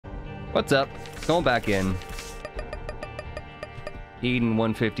What's up? Going back in. Eden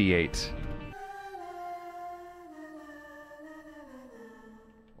 158.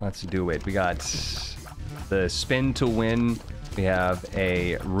 Let's do it. We got the spin to win. We have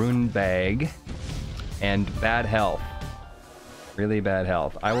a rune bag and bad health. Really bad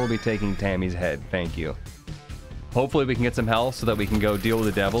health. I will be taking Tammy's head. Thank you. Hopefully we can get some health so that we can go deal with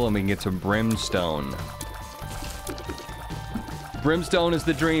the devil and we can get some brimstone. Brimstone is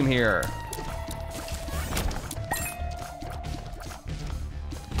the dream here.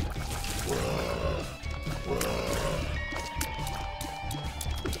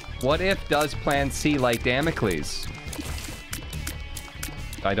 What if does Plan C like Damocles?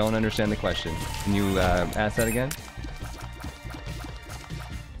 I don't understand the question. Can you ask that again?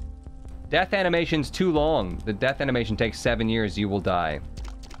 Death animation's too long. The death animation takes 7 years. You will die.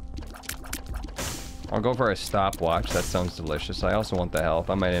 I'll go for a stopwatch. That sounds delicious. I also want the health.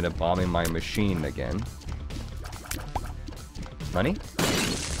 I might end up bombing my machine again. Money?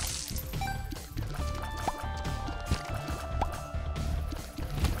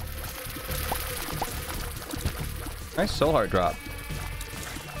 Nice soul heart drop.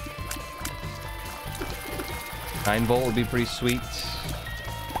 9 volt would be pretty sweet.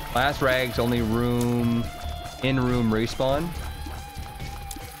 Last rags, only room... in-room respawn.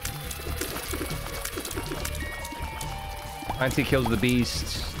 Clancy kills the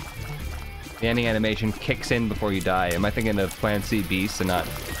beast. The ending animation kicks in before you die. Am I thinking of Plan C Beast and not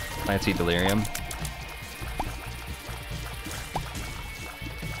Plan C Delirium?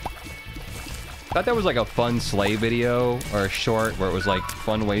 I thought that was like a fun slay video or a short where it was like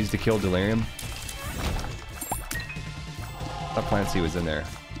fun ways to kill Delirium. I thought Plan C was in there.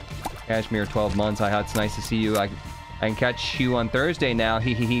 Kashmir, 12 months. Hi, it's nice to see you. I can catch you on Thursday now.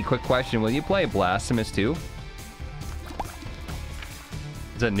 Hee hee hee. Quick question. Will you play Blasphemous 2?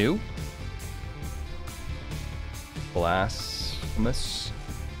 Is that new? Blasphemous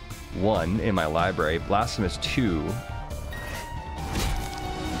 1 in my library. Blasphemous 2.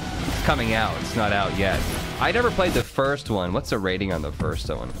 It's coming out. It's not out yet. I never played the first one. What's the rating on the first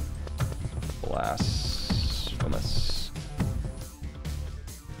one? Blasphemous.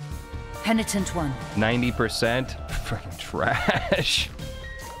 Penitent 1. 90%? Freaking trash.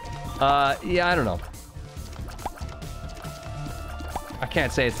 Yeah, I don't know. I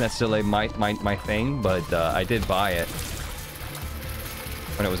can't say it's necessarily my thing, but I did buy it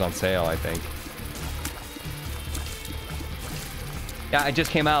when it was on sale, I think. Yeah, it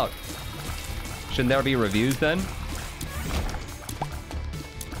just came out. Shouldn't there be reviews then?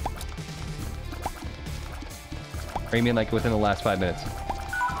 Or you mean like within the last 5 minutes?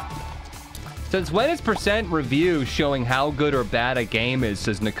 Since when is percent review showing how good or bad a game is,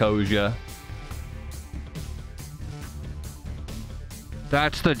 says Nicosia.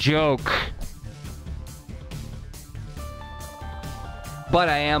 That's the joke. But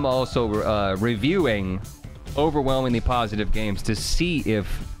I am also reviewing overwhelmingly positive games to see if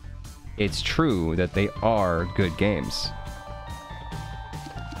it's true that they are good games.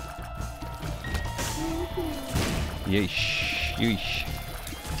 Yeesh. Yeesh.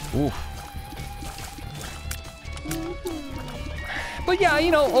 Oof. But yeah, you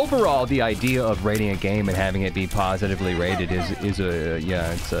know, overall, the idea of rating a game and having it be positively rated is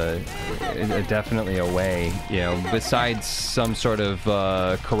definitely a way, you know, besides some sort of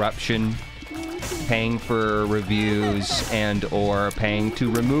corruption, paying for reviews and or paying to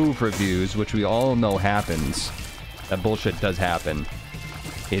remove reviews, which we all know happens. That bullshit does happen.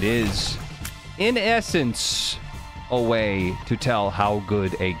 It is, in essence, a way to tell how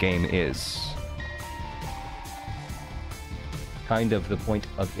good a game is. Kind of the point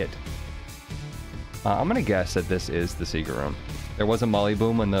of it. I'm gonna guess that this is the secret room. There was a molly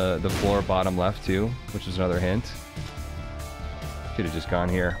boom on the floor bottom left too, which is another hint. Should have just gone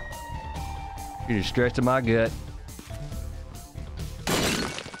here. You're just stretching my gut.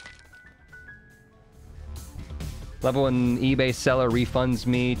 Level 1 eBay seller refunds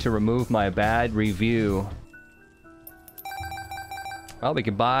me to remove my bad review. Well, we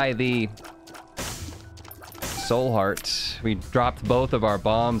could buy the Soul Heart. We dropped both of our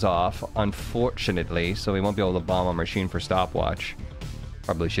bombs off, unfortunately, so we won't be able to bomb our machine for stopwatch.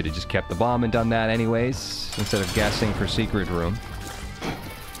 Probably should have just kept the bomb and done that anyways, instead of guessing for secret room.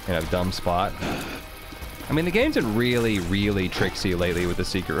 In a dumb spot. I mean, the game's been really, really tricksy lately with the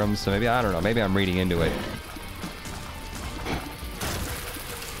secret rooms, so maybe, I don't know, maybe I'm reading into it.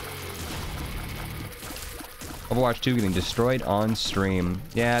 Overwatch 2 getting destroyed on stream.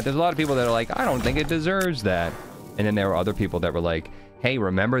 Yeah, there's a lot of people that are like, I don't think it deserves that. And then there were other people that were like, hey,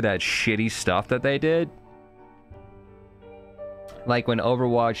 remember that shitty stuff that they did? Like when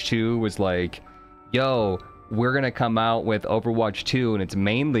Overwatch 2 was like, yo, we're going to come out with Overwatch 2 and it's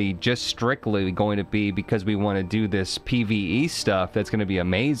mainly just strictly going to be because we want to do this PvE stuff that's going to be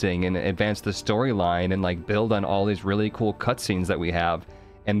amazing and advance the storyline and like build on all these really cool cutscenes that we have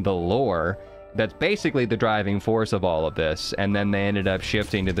and the lore. That's basically the driving force of all of this. And then they ended up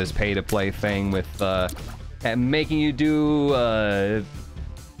shifting to this pay-to-play thing with and making you do...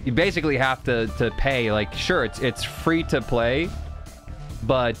 you basically have to pay. Like, sure, it's free to play,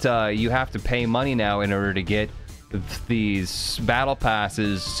 but you have to pay money now in order to get these battle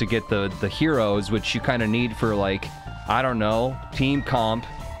passes to get the heroes, which you kind of need for, like, I don't know, team comp.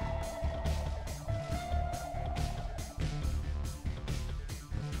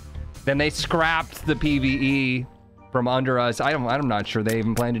 Then they scrapped the PvE from under us. I'm not sure they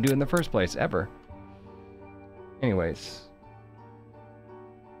even planned to do it in the first place, ever. Anyways.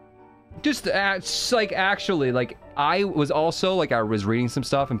 Just like, actually, like, I was also, like, I was reading some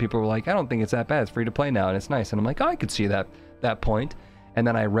stuff and people were like, I don't think it's that bad. It's free to play now and it's nice. And I'm like, oh, I could see that point. And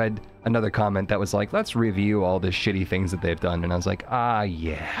then I read another comment that was like, let's review all the shitty things that they've done. And I was like, ah,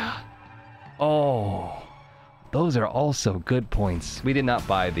 yeah. Oh. Those are also good points. We did not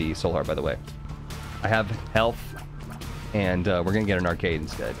buy the Soul Heart, by the way. I have health, and we're going to get an arcade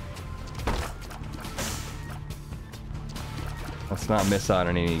instead. Let's not miss out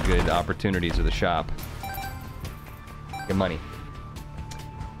on any good opportunities of the shop. Get money.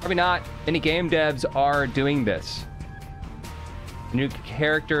 Probably not. Many game devs are doing this. The new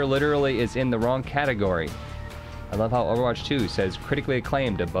character literally is in the wrong category. I love how Overwatch 2 says critically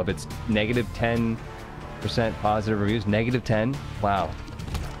acclaimed above its -10% positive reviews. -10? Wow.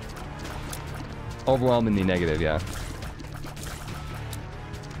 Overwhelmingly negative, yeah.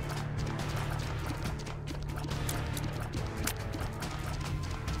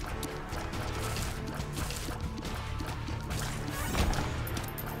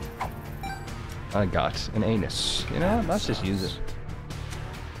 I got an anus. You know what? Let's just use it.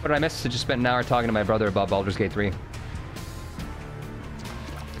 What did I miss? I just spent an hour talking to my brother about Baldur's Gate 3.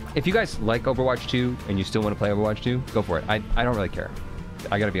 If you guys like Overwatch 2 and you still want to play Overwatch 2, go for it. I don't really care.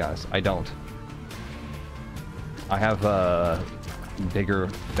 I gotta be honest. I don't. I have bigger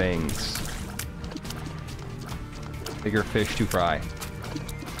things. Bigger fish to fry.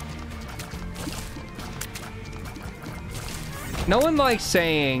 No one likes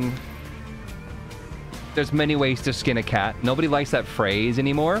saying there's many ways to skin a cat. Nobody likes that phrase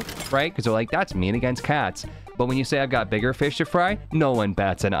anymore, right? Because they're like, that's mean against cats. But when you say I've got bigger fish to fry, no one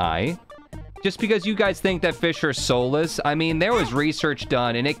bats an eye. Just because you guys think that fish are soulless, I mean, there was research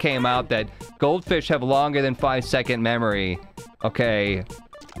done and it came out that goldfish have longer than 5-second memory. Okay.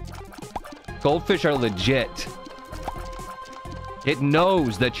 Goldfish are legit. It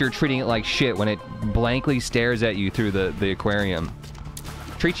knows that you're treating it like shit when it blankly stares at you through the aquarium.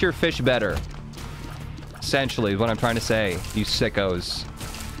 Treat your fish better. Essentially, is what I'm trying to say, you sickos.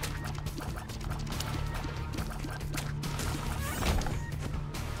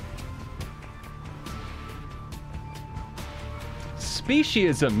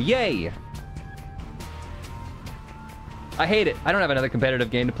 Speciesism, yay! I hate it. I don't have another competitive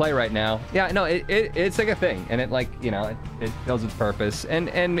game to play right now. Yeah, no, it's like a thing, and it, like, you know, it fills its purpose. And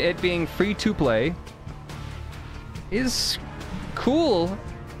it being free to play is cool,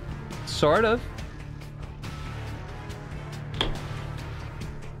 sort of.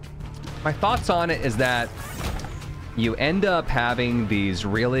 My thoughts on it is that you end up having these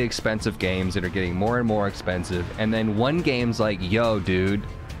really expensive games that are getting more and more expensive, and then one game's like, yo, dude,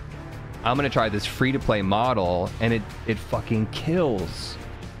 I'm gonna try this free-to-play model, and it fucking kills,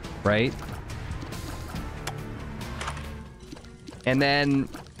 right? And then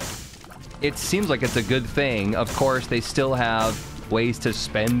it seems like it's a good thing. Of course, they still have ways to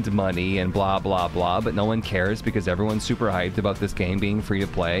spend money and blah, blah, blah, but no one cares because everyone's super hyped about this game being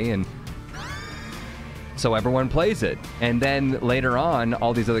free-to-play, and so everyone plays it. And then later on,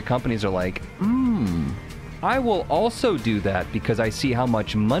 all these other companies are like, I will also do that because I see how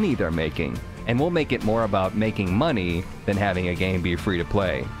much money they're making. And we'll make it more about making money than having a game be free to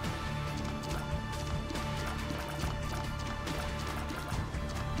play.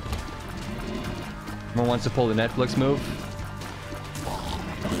 Someone wants to pull the Netflix move?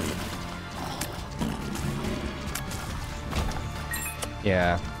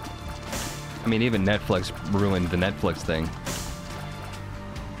 Yeah. I mean, even Netflix ruined the Netflix thing.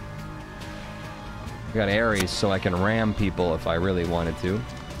 I got Ares so I can ram people if I really wanted to.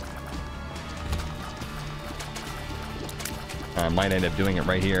 I might end up doing it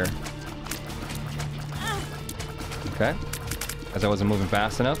right here. Okay. As I wasn't moving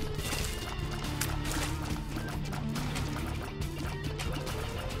fast enough.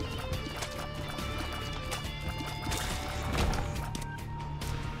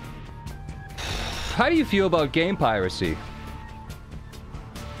 how do you feel about game piracy?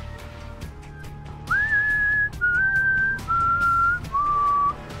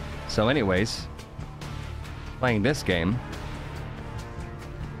 So anyways, playing this game,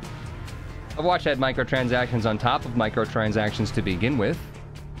 Overwatch had microtransactions on top of microtransactions to begin with.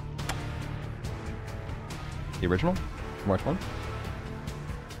 The original? Overwatch 1?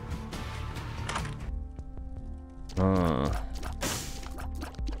 Oh.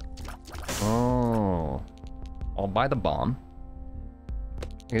 I'll buy the bomb.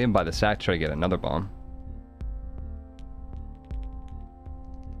 I didn't buy the sack to try to get another bomb.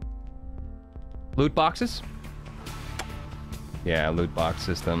 Loot boxes? Yeah, loot box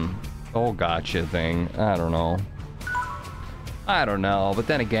system. Oh, gotcha thing. I don't know. I don't know. But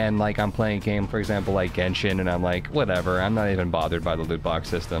then again, like, I'm playing a game, for example, like Genshin, and I'm like, whatever. I'm not even bothered by the loot box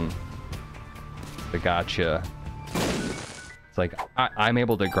system. The gotcha. It's like, I'm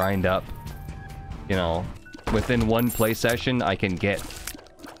able to grind up, you know, within one play session, I can get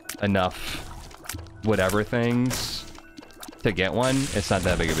enough whatever things to get one. It's not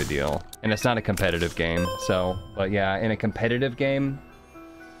that big of a deal. And it's not a competitive game, so, but yeah, in a competitive game,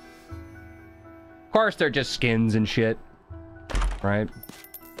 of course, they're just skins and shit, right?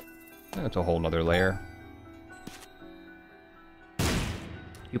 That's a whole nother layer.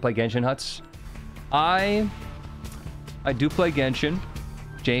 You play Genshin, Huts? I do play Genshin.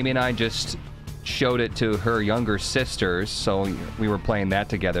 Jamie and I just showed it to her younger sisters, so we were playing that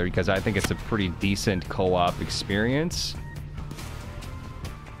together because I think it's a pretty decent co-op experience.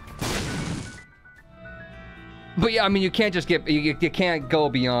 But yeah, I mean, you can't just get, you can't go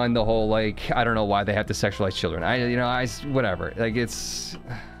beyond the whole, like, I don't know why they have to sexualize children. Whatever. Like, it's...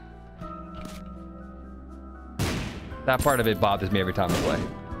 That part of it bothers me every time I play.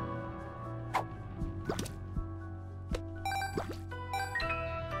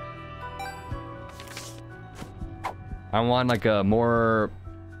 I want, like, a more...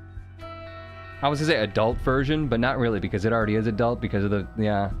 I was gonna say adult version, but not really, because it already is adult because of the...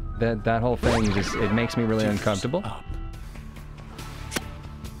 Yeah. That whole thing just, it makes me really uncomfortable.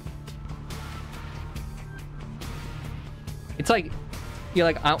 It's like, you're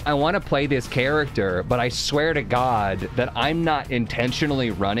like, I want to play this character, but I swear to God that I'm not intentionally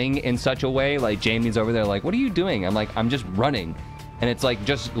running in such a way. Like, Jamie's over there like, what are you doing? I'm like, I'm just running. And it's like,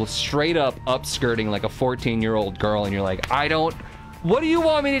 just straight up upskirting like a 14-year-old girl, and you're like, what do you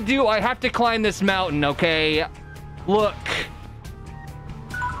want me to do? I have to climb this mountain, okay? Look.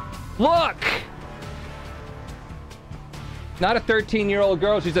 Look! Not a 13-year-old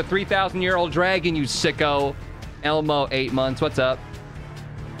girl, she's a 3,000-year-old dragon, you sicko. Elmo, 8 months, what's up?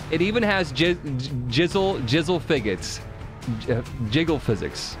 It even has jizzle physics. Jiggle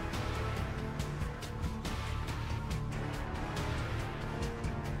physics.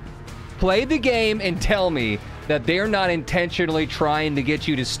 Play the game and tell me that they're not intentionally trying to get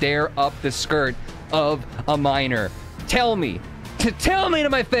you to stare up the skirt of a minor. Tell me. Tell me to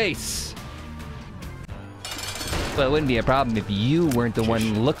my face! Well, it wouldn't be a problem if you weren't the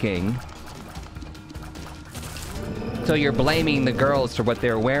one looking. So you're blaming the girls for what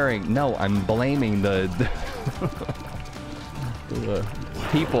they're wearing. No, I'm blaming the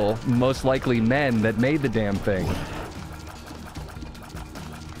people, most likely men, that made the damn thing.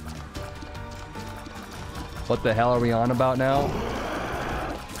 What the hell are we on about now?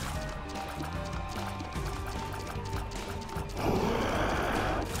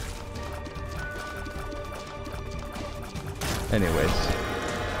 Anyways.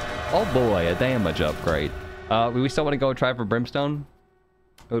 Oh boy, a damage upgrade. We still want to go try for Brimstone?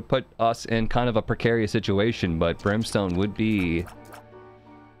 It would put us in kind of a precarious situation, but Brimstone would be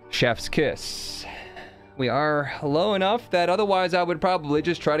chef's kiss. We are low enough that otherwise I would probably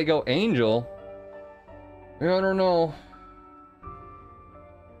just try to go Angel. I don't know.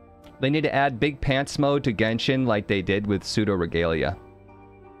 They need to add big pants mode to Genshin like they did with Pseudo Regalia.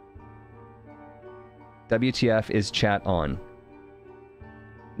 WTF is chat on.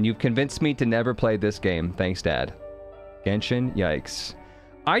 You've convinced me to never play this game. Thanks, Dad. Genshin, yikes.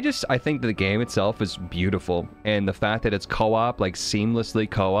 I think the game itself is beautiful, and the fact that it's co-op, like seamlessly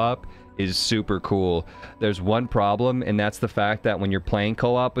co-op, is super cool. There's one problem, and that's the fact that when you're playing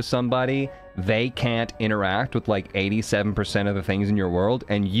co-op with somebody, they can't interact with like 87% of the things in your world,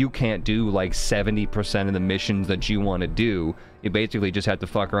 and you can't do like 70% of the missions that you want to do. You basically just have to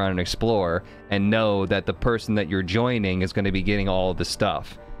fuck around and explore, and know that the person that you're joining is going to be getting all of the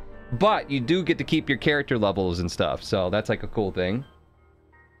stuff. But you do get to keep your character levels and stuff, so that's like a cool thing.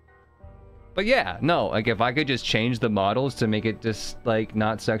 But yeah, no, like if I could just change the models to make it just like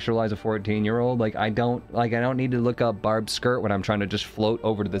not sexualize a 14-year-old, like I don't need to look up Barb's skirt when I'm trying to just float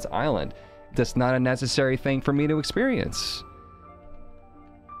over to this island. That's not a necessary thing for me to experience.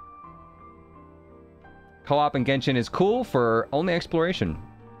 Co-op in Genshin is cool for only exploration.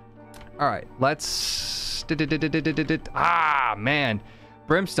 Alright, let's... Ah, man.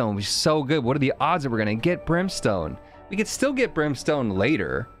 Brimstone was so good. What are the odds that we're going to get Brimstone? We could still get Brimstone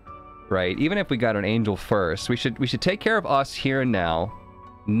later, right? Even if we got an Angel first. We should take care of us here and now.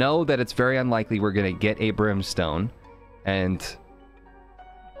 Know that it's very unlikely we're going to get a Brimstone. And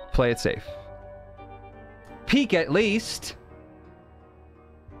play it safe. Peak at least.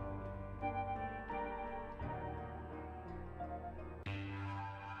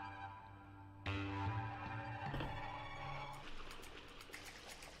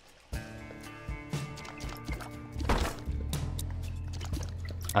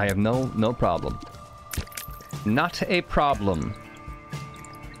 I have no problem. Not a problem.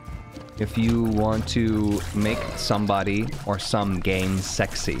 If you want to make somebody or some game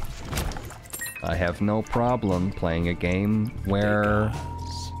sexy, I have no problem playing a game where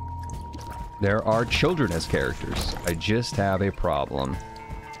there are children as characters. I just have a problem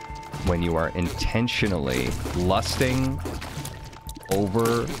when you are intentionally lusting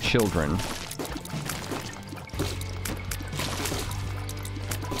over children.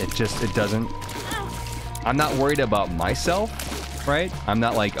 It doesn't... I'm not worried about myself, right? I'm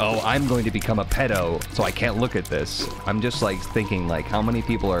not like, oh, I'm going to become a pedo, so I can't look at this. I'm just like thinking like, how many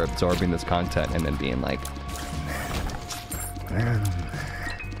people are absorbing this content and then being like, man.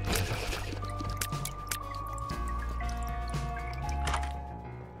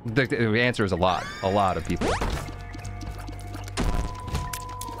 The answer is a lot of people.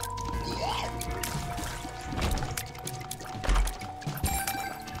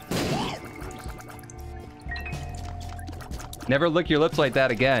 Never lick your lips like that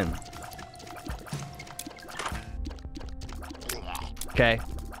again. Okay.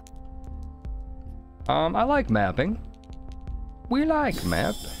 I like mapping. We like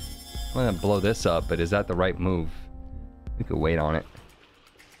map. I'm gonna blow this up, but is that the right move? We could wait on it.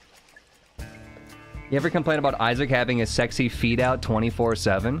 You ever complain about Isaac having his sexy feet out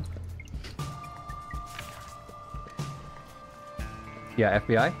 24/7? Yeah,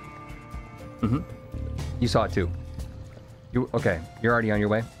 FBI? Mm-hmm. You saw it too. Okay, you're already on your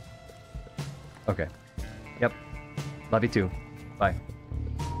way? Okay. Yep. Love you too. Bye.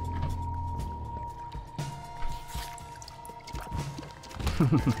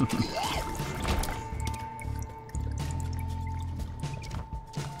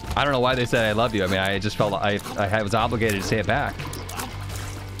 I don't know why they said I love you. I mean, I just felt I was obligated to say it back.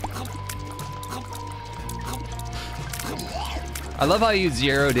 I love how you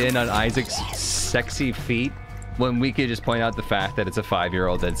zeroed in on Isaac's sexy feet when we could just point out the fact that it's a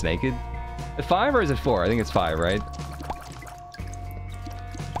 5-year-old that's naked. Is it 5 or is it 4? I think it's 5, right?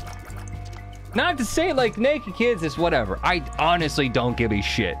 Not to say like naked kids is whatever. I honestly don't give a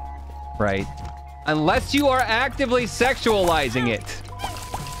shit, right? Unless you are actively sexualizing it.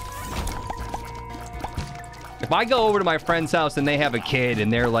 If I go over to my friend's house and they have a kid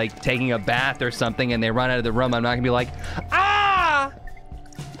and they're like taking a bath or something and they run out of the room, I'm not gonna be like, ah!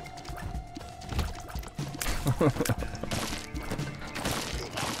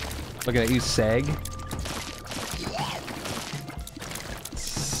 Looking at you, Seg.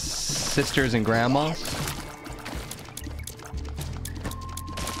 Sisters and grandmas.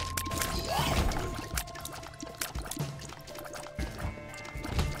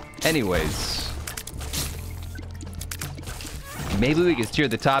 Anyways. Maybe we can steer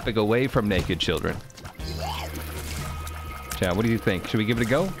the topic away from naked children. Chad, what do you think? Should we give it a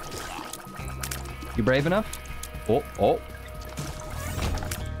go? You brave enough? Oh, oh.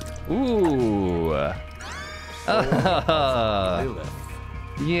 Ooh.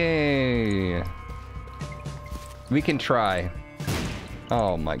 Yay. We can try.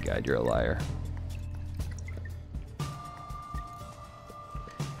 Oh my god, you're a liar.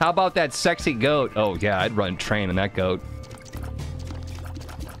 How about that sexy goat? Oh yeah, I'd run train on that goat.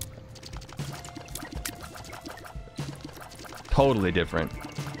 Totally different.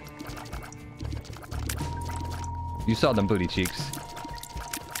 You saw them booty cheeks.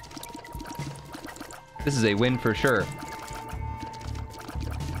 This is a win for sure.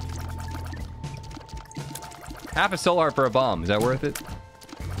 Half a solar for a bomb. Is that worth it?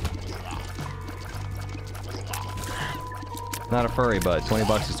 Not a furry, but 20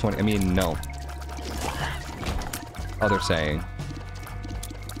 bucks is 20. I mean, no. Oh, they're saying.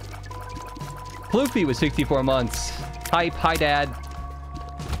 Floofy was 64 months. Hype. Hi, Dad.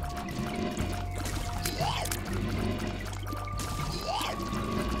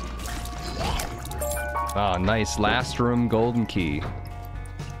 Oh, nice. Last room golden key.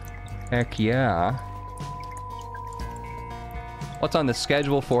 Heck yeah. What's on the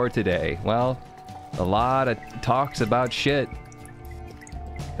schedule for today? Well, a lot of talks about shit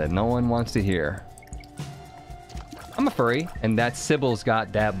that no one wants to hear. I'm a furry, and that Sybil's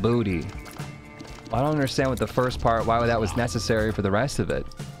got that booty. I don't understand what the first part, why that was necessary for the rest of it.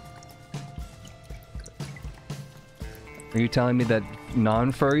 Are you telling me that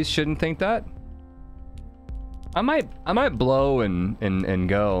non-furries shouldn't think that? I might blow and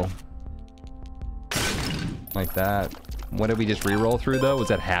go. Like that. What did we just re-roll through though? Was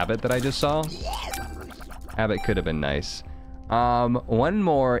that Habit that I just saw? Habit could have been nice. One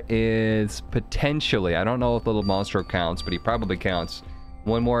more is potentially, I don't know if Little Monstro counts, but he probably counts.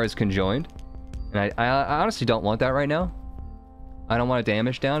 One more is Conjoined. And I honestly don't want that right now. I don't want a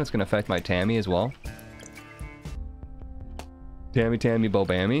damage down. It's going to affect my Tammy as well. Tammy, Tammy,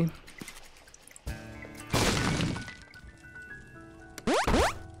 Bobammy.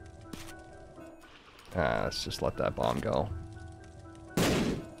 Let's just let that bomb go.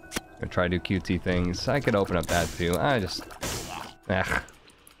 Gonna try to do cutesy things. I could open up that too. I just...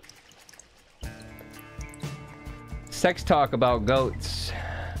 Sex talk about goats.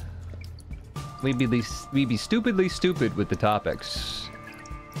 We'd be stupidly stupid with the topics.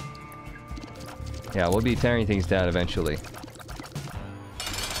 Yeah, we'll be tearing things down eventually.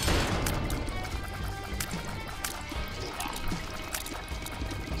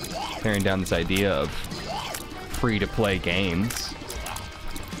 Tearing down this idea of free-to-play games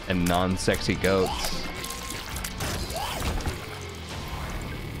and non-sexy goats.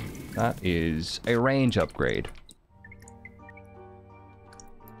 That is a range upgrade.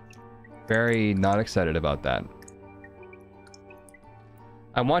 Very not excited about that.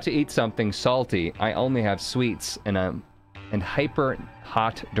 I want to eat something salty. I only have sweets and hyper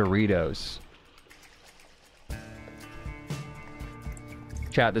hot Doritos.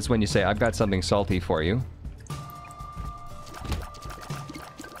 Chat, this is when you say, I've got something salty for you.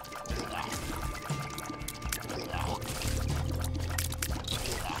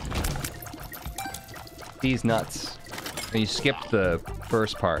 These nuts. And you skipped the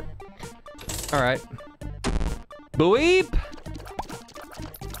first part. Alright. Bweep!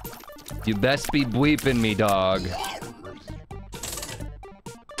 You best be bleeping me, dog.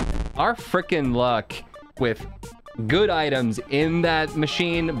 Our frickin' luck with good items in that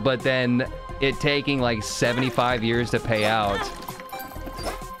machine, but then it taking like 75 years to pay out.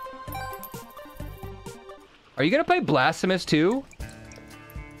 Are you gonna play Blasphemous too?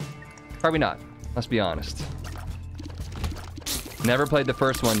 Probably not. Let's be honest. Never played the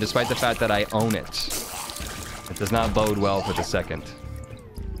first one, despite the fact that I own it. It does not bode well for the second.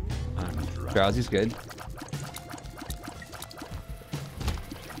 Drowsy's good.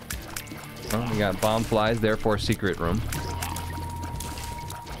 Oh, we got bomb flies, therefore secret room.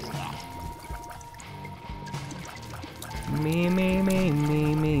 Me, me, me,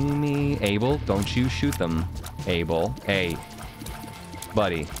 me, me, me. Abel, don't you shoot them. Abel. Hey.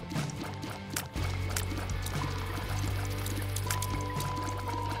 Buddy.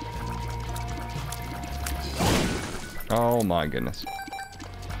 Oh my goodness.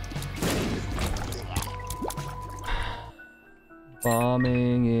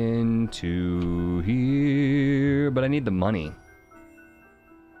 Bombing into here, but I need the money.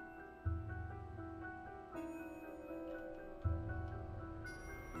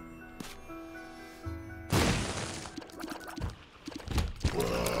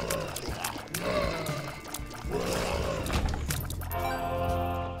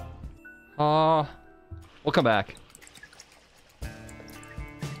 We'll come back.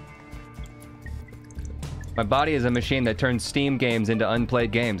 My body is a machine that turns Steam games into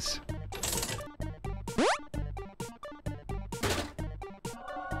unplayed games.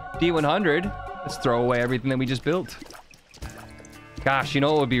 D100. Let's throw away everything that we just built. Gosh, you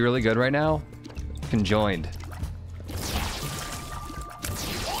know what would be really good right now? Conjoined.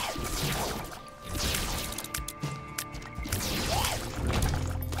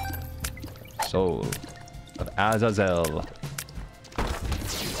 Soul of Azazel.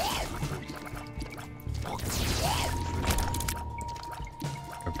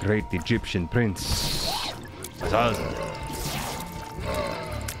 Great Egyptian prince. Azazel.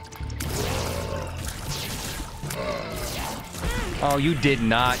 Oh, you did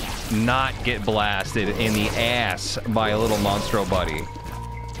not get blasted in the ass by a little monstro buddy.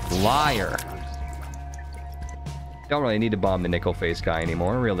 Liar. Don't really need to bomb the nickel face guy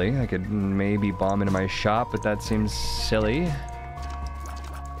anymore, really. I could maybe bomb into my shop, but that seems silly.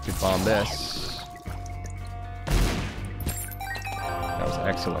 Could bomb this. That was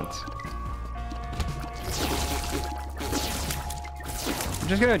excellent.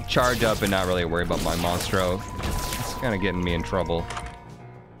 just gonna charge up and not really worry about my Monstro. It's kind of getting me in trouble.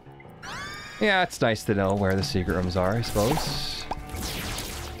 Yeah, it's nice to know where the secret rooms are, I suppose.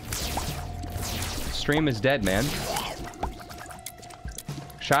 Stream is dead, man.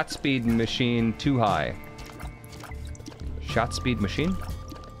 Shot speed machine too high. Shot speed machine?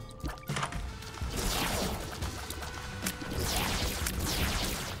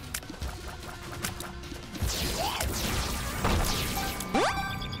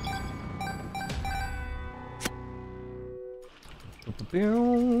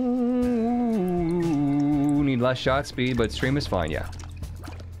 Need less shot speed, but stream is fine, yeah.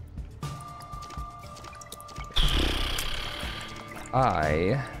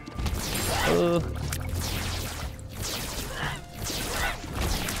 I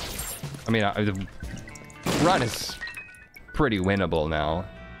mean, the run is pretty winnable now.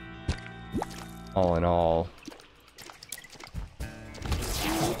 All in all. I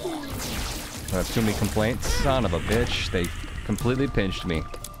have too many complaints. Son of a bitch. They completely pinched me.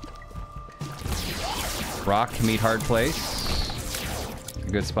 Rock, meet hard place.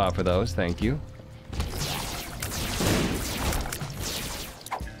 A good spot for those, thank you.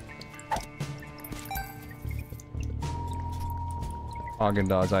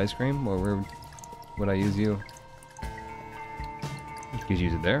 Haagen-Dazs ice cream, or where would I use you? You could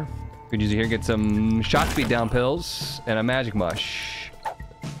use it there. Could use it here, get some shot speed down pills and a magic mush.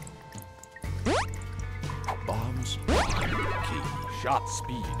 Bombs. Key. Shot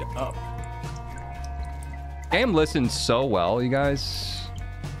speed up. Game listens so well, you guys.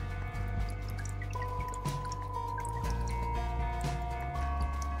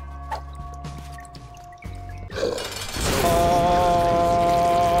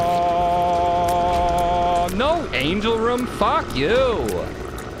 No angel room? Fuck you!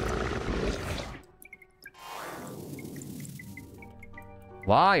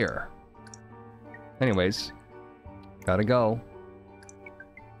 Liar. Anyways, gotta go.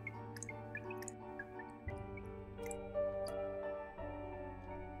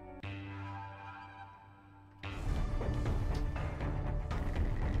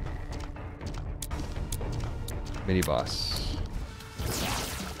 Mini boss.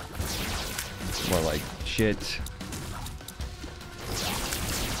 More like shit.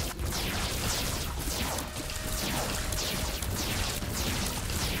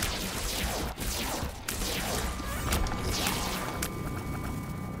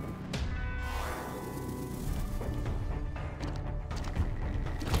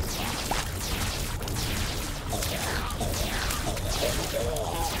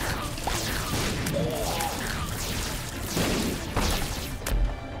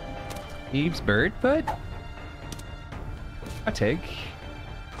 Eve's bird, but I take.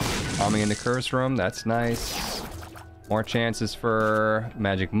 Bombing in the curse room, that's nice. More chances for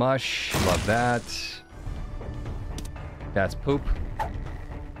magic mush, love that. That's poop.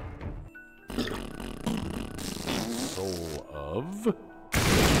 Soul of.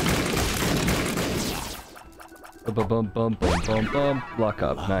 Bum bum bum bum bum bum. Luck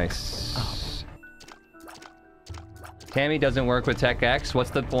up, nice. Tammy doesn't work with Tech X. What's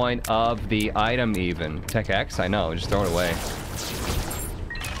the point of the item even? Tech X? I know, just throw it away.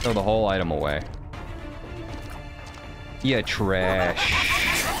 Throw the whole item away. Yeah, trash.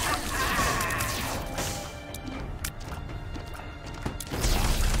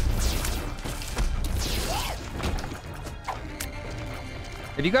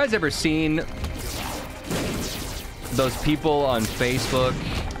 Have you guys ever seen those people on Facebook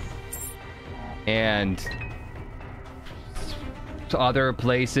and to other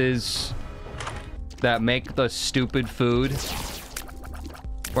places that make the stupid food,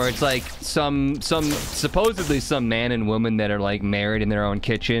 where it's like supposedly some man and woman that are like married in their own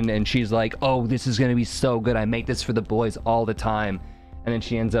kitchen, and she's like, oh, this is gonna be so good, I make this for the boys all the time, and then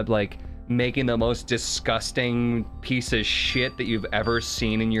she ends up like making the most disgusting piece of shit that you've ever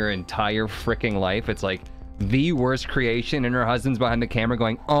seen in your entire freaking life. It's like the worst creation, and her husband's behind the camera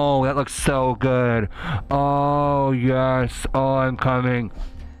going, oh, that looks so good, oh yes, oh, I'm coming.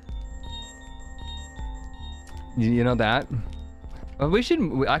 You know that? Well, we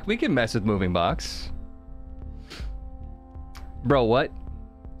can mess with Moving Box. Bro, what?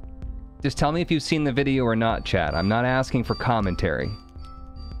 Just tell me if you've seen the video or not, chat. I'm not asking for commentary.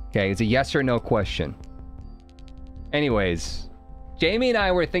 Okay, it's a yes or no question. Anyways, Jamie and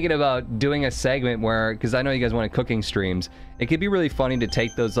I were thinking about doing a segment where, because I know you guys want cooking streams, it could be really funny to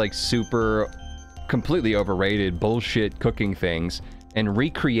take those like super, completely overrated bullshit cooking things and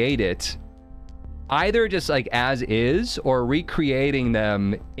recreate it, either just like as is, or recreating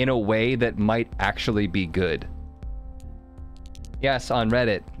them in a way that might actually be good. Yes, on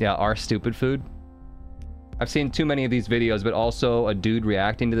Reddit. Yeah, our stupid food. I've seen too many of these videos, but also a dude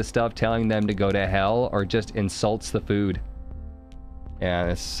reacting to the stuff, telling them to go to hell, or just insults the food.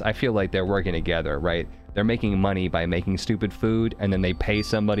 Yeah, I feel like they're working together, right? They're making money by making stupid food, and then they pay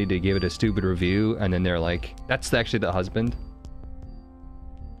somebody to give it a stupid review, and then they're like, that's actually the husband.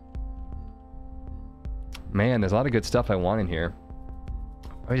 Man, there's a lot of good stuff I want in here.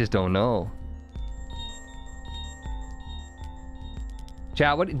 I just don't know.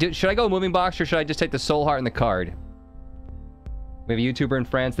 Chat, should I go moving box, or should I just take the soul heart and the card? We have a YouTuber in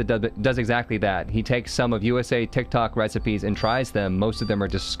France that does exactly that. He takes some of USA TikTok recipes and tries them. Most of them are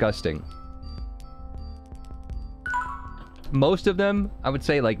disgusting. Most of them, I would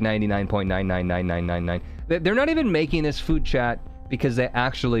say like 99.999999. They're not even making this food, chat, because they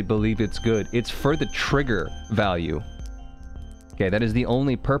actually believe it's good. It's for the trigger value. Okay, that is the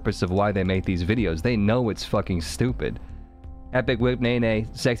only purpose of why they make these videos. They know it's fucking stupid. Epic Whip Nene,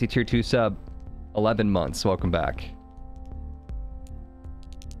 Sexy Tier 2 sub, 11 months. Welcome back.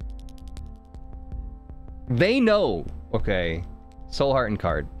 They know. Okay. Soul Heart and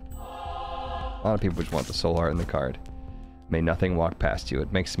card. A lot of people just want the Soul Heart and the card. May nothing walk past you.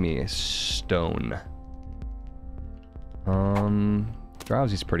 It makes me a stone.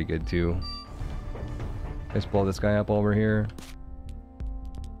 Drowsy's pretty good too. Let's blow this guy up over here.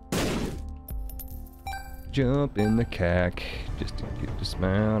 Jump in the cack just to get the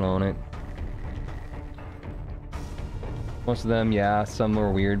smile on it. Most of them, yeah, some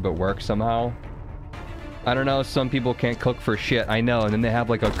are weird but work somehow. I don't know, some people can't cook for shit, I know, and then they have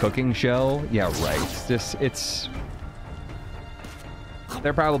like a cooking show. Yeah, right.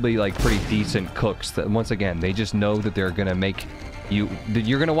 They're probably like pretty decent cooks that, once again, they just know that they're gonna make you, that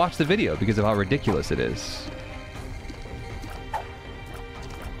you're gonna watch the video because of how ridiculous it is.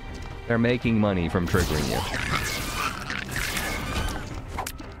 They're making money from triggering you.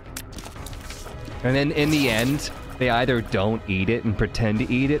 And then in the end, they either don't eat it and pretend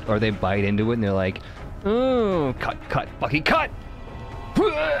to eat it, or they bite into it and they're like, oh, cut, Bucky, cut!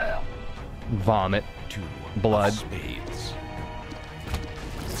 Vomit. Blood. Spades.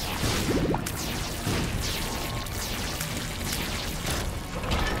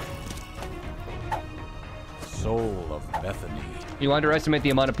 Soul of Bethany. You underestimate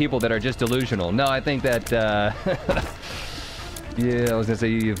the amount of people that are just delusional. No, I think that, yeah, I was gonna say,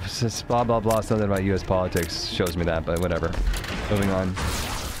 you've blah, blah, blah, something about U.S. politics shows me that, but whatever. Moving on.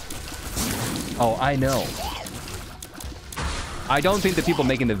 Oh, I know. I don't think the people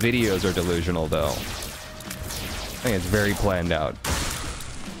making the videos are delusional, though. I think it's very planned out.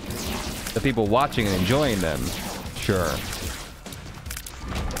 The people watching and enjoying them, sure.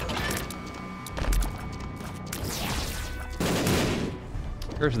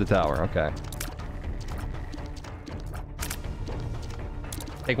 Curse of the tower, okay.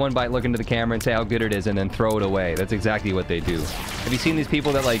 Take one bite, look into the camera, and say how good it is, and then throw it away. That's exactly what they do. Have you seen these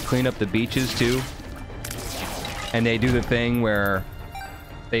people that, like, clean up the beaches, too? And they do the thing where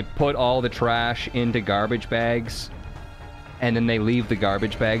they put all the trash into garbage bags, and then they leave the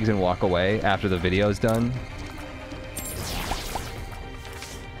garbage bags and walk away after the video's done.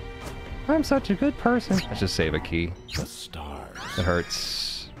 I'm such a good person. Let's just save a key. The stars. It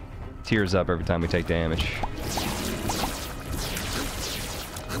hurts. Tears up every time we take damage.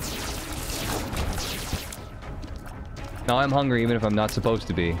 Now I'm hungry even if I'm not supposed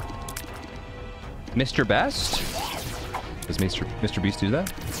to be. Mr. Best? Does Mr. Beast do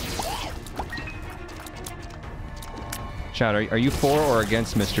that? Chat, are you for or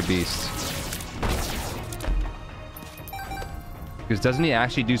against Mr. Beast? Because doesn't he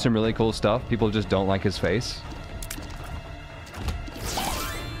actually do some really cool stuff? People just don't like his face.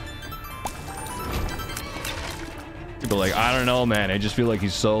 People are like, I don't know, man. I just feel like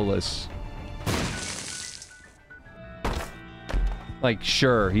he's soulless. Like,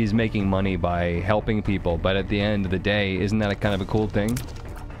 sure, he's making money by helping people, but at the end of the day, isn't that a kind of a cool thing?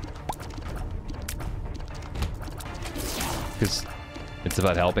 Because it's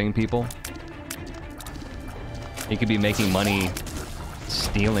about helping people. He could be making money,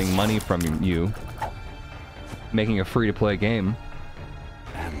 stealing money from you, making a free-to-play game.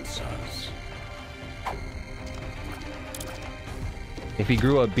 Answers. If he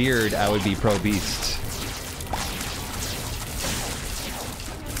grew a beard, I would be pro-Beast.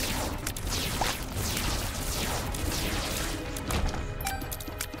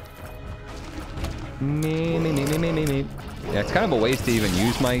 Me. Yeah, it's kind of a waste to even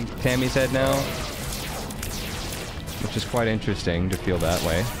use my Tammy's head now. Which is quite interesting to feel that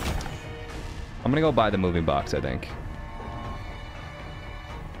way. I'm gonna go buy the moving box, I think.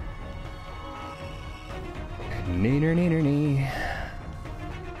 Nee.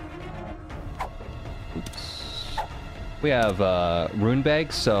 We have rune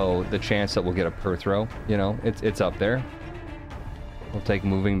bags, so the chance that we'll get a per throw, you know, it's up there. We'll take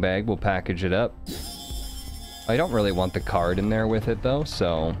moving bag, we'll package it up. I don't really want the card in there with it though,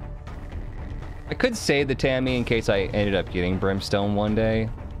 so I could save the Tammy in case I ended up getting Brimstone one day.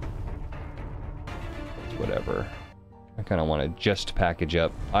 It's whatever. I kind of want to just package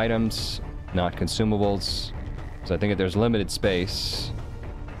up items, not consumables. So I think that there's limited space.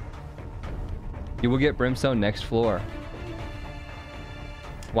 You will get Brimstone next floor.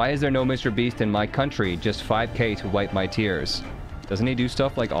 Why is there no Mr. Beast in my country? Just 5K to wipe my tears. Doesn't he do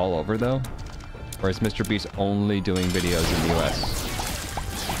stuff like all over though? Or is Mr. Beast only doing videos in the US?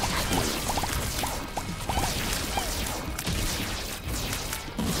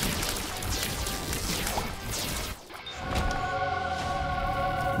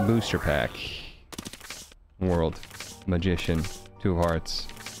 Booster pack. World. Magician. 2 hearts.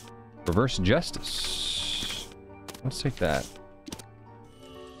 Reverse Justice. Let's take that.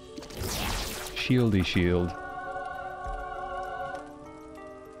 Shieldy shield.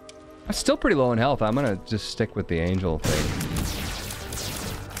 I'm still pretty low in health. I'm gonna just stick with the angel thing.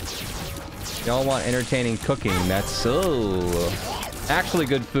 Y'all want entertaining cooking. That's actually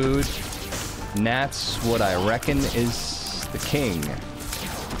good food. And that's what I reckon is the king.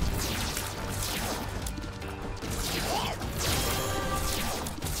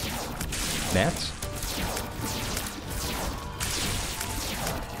 Gnats?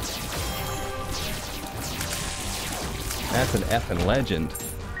 That's an effing legend.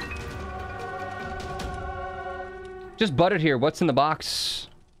 Just buttered here. What's in the box?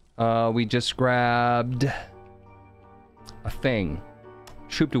 We just grabbed a thing.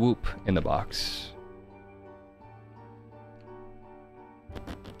 Shoop de whoop in the box.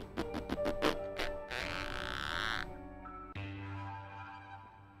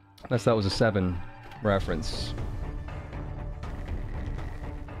 Unless that was a 7 reference.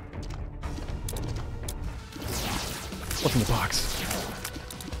 What's in the box?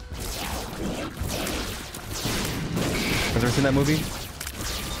 Have you ever seen that movie?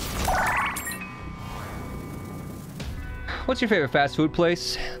 What's your favorite fast food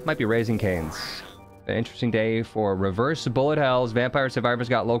place? Might be Raising Cane's. An interesting day for reverse bullet hells. Vampire Survivors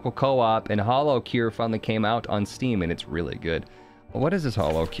got local co-op, and Hollow Cure finally came out on Steam, and it's really good. What is this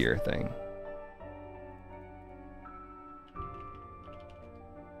Hollow Cure thing?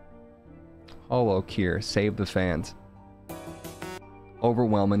 Hollow Cure, save the fans.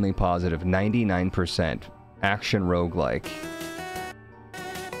 Overwhelmingly positive, 99%. Action roguelike.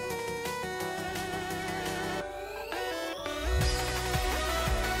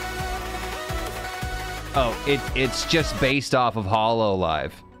 Oh, it's just based off of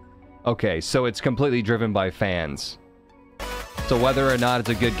HoloLive. Okay, so it's completely driven by fans. So whether or not it's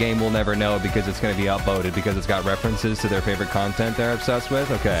a good game, we'll never know because it's going to be upvoted because it's got references to their favorite content they're obsessed with?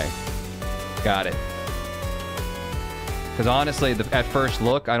 Okay. Got it. Because honestly, at first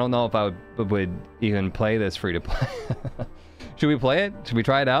look, I don't know if I would even play this free to play. Should we play it? Should we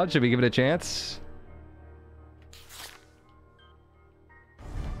try it out? Should we give it a chance?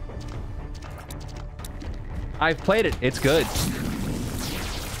 I've played it. It's good.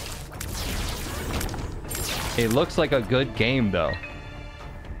 It looks like a good game, though.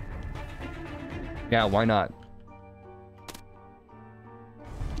 Yeah, why not?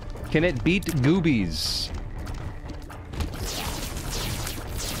 Can it beat Goobies?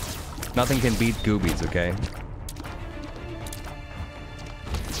 Nothing can beat Goobies, okay?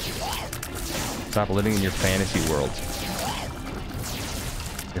 Stop living in your fantasy world.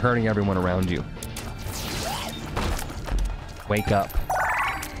 You're hurting everyone around you. Wake up.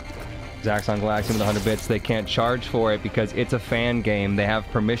 Zaxxon Galaxian with 100 bits. They can't charge for it because it's a fan game. They have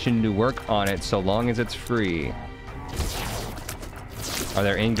permission to work on it so long as it's free. Are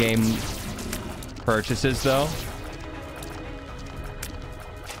there in-game purchases, though?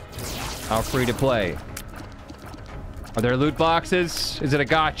 How free to play? Are there loot boxes? Is it a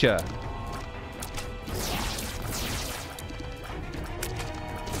gacha?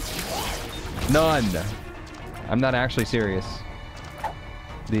 None. I'm not actually serious.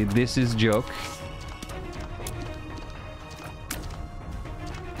 This is joke.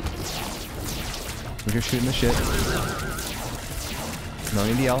 We're just shooting the shit. No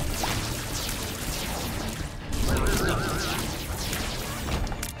need to yell.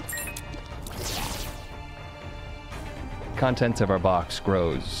 Contents of our box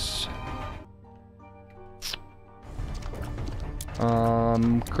grows.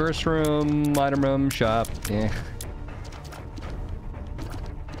 Curse room, item room, shop. Yeah.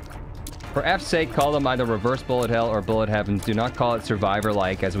 For F's sake, call them either Reverse Bullet Hell or Bullet Heavens. Do not call it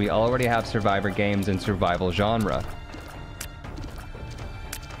Survivor-like, as we already have Survivor games in survival genre.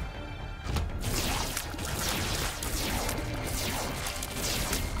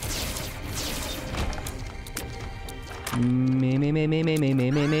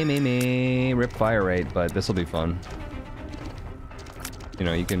 Rip fire rate, but this will be fun. You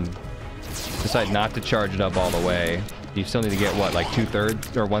know, you can decide not to charge it up all the way. You still need to get, what, like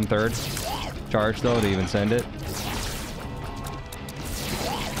 2/3 or 1/3 charge, though, to even send it?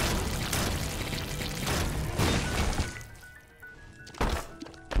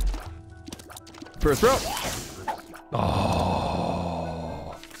 First throw!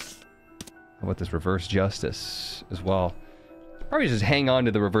 Oh. How about this reverse justice as well? Probably just hang on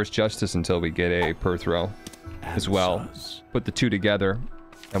to the reverse justice until we get a per throw as well. Put the two together,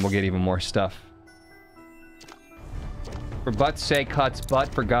 and we'll get even more stuff. For butt's sake, Hut's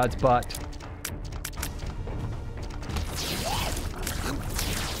butt, for God's butt.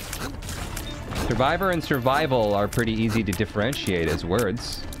 Survivor and survival are pretty easy to differentiate as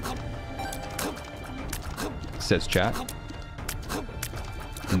words. Says chat.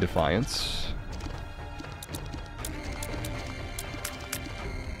 In defiance.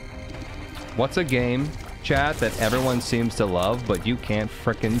 What's a game, chat, that everyone seems to love, but you can't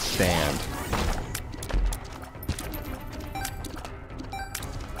frickin' stand?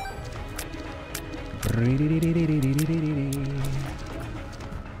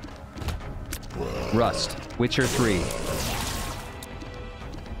 Rust. Witcher 3.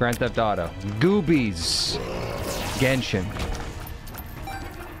 Grand Theft Auto. Goobies. Genshin.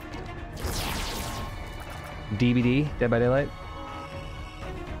 DBD. Dead by Daylight.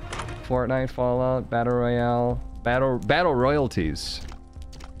 Fortnite, Fallout, Battle Royale, Battle Royalties.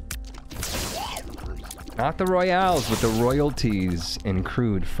 Not the Royales, but the royalties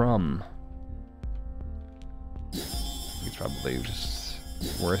accrued from. It's probably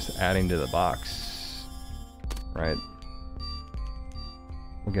just worth adding to the box, right?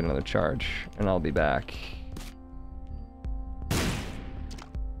 We'll get another charge, and I'll be back.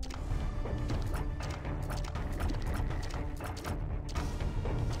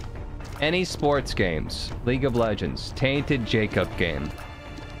 Any sports games. League of Legends. Tainted Jacob game.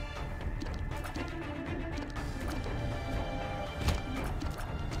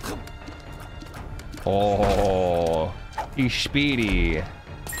 Oh, he's speedy.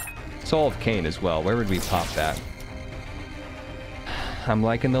 Soul of Cain as well. Where would we pop that? I'm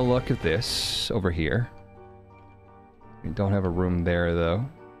liking the look of this over here. We don't have a room there, though.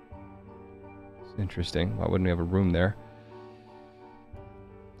 It's interesting. Why wouldn't we have a room there?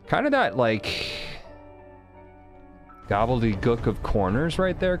 Kind of that, like, gobbledygook of corners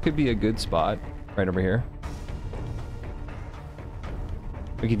right there could be a good spot. Right over here.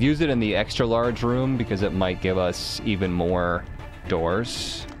 We could use it in the extra large room because it might give us even more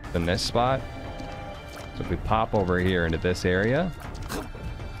doors than this spot. So if we pop over here into this area,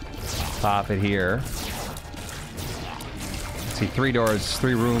 pop it here. See, 3 doors,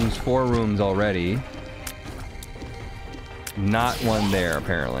 3 rooms, 4 rooms already. Not one there,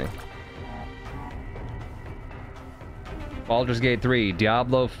 apparently. Baldur's Gate 3,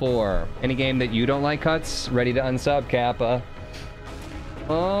 Diablo 4. Any game that you don't like, Cuts? Ready to unsub, Kappa.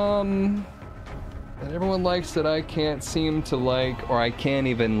 That everyone likes that I can't seem to like, or I can't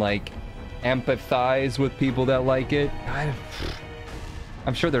even, like, empathize with people that like it.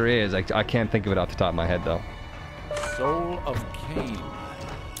 I'm sure there is. I can't think of it off the top of my head, though. Soul of Cain.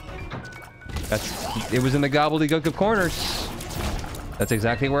 It was in the gobbledygook of corners. That's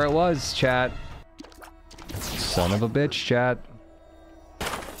exactly where it was, chat. Son of a bitch, chat.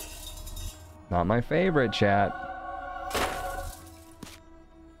 Not my favorite, chat.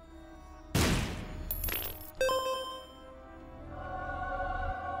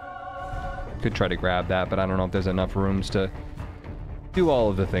 Could try to grab that, but I don't know if there's enough rooms to do all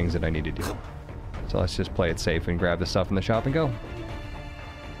of the things that I need to do. So let's just play it safe and grab the stuff in the shop and go.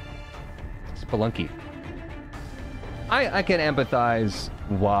 Spelunky. I can empathize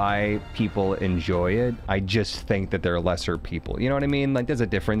why people enjoy it. I just think that they're lesser people. You know what I mean? Like, there's a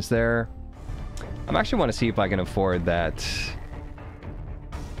difference there. I actually want to see if I can afford that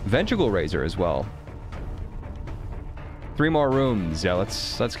Ventricle Razor as well. 3 more rooms. Yeah,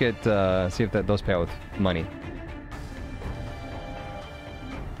 let's get see if those pay out with money.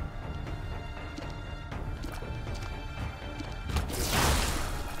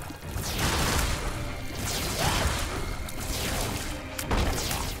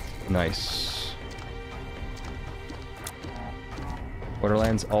 Nice.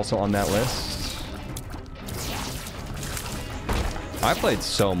 Borderlands also on that list. I played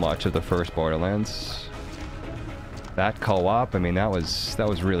so much of the first Borderlands. That co-op, I mean, that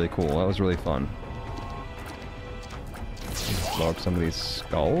was really cool. That was really fun. Blow up some of these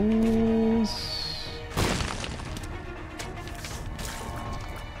skulls.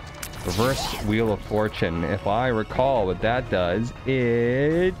 Reverse Wheel of Fortune. If I recall what that does,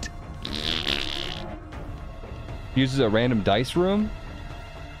 it uses a random dice room.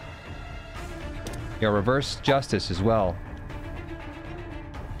 Yeah, Reverse Justice as well.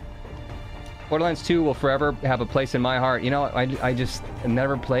 Borderlands 2 will forever have a place in my heart. You know, I just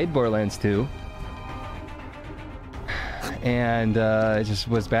never played Borderlands 2. And it just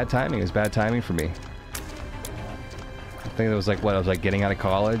was bad timing. It was bad timing for me. I think it was like, what, I was like getting out of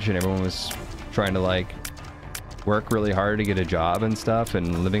college and everyone was trying to like work really hard to get a job and stuff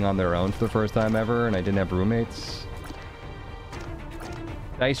and living on their own for the first time ever, and I didn't have roommates.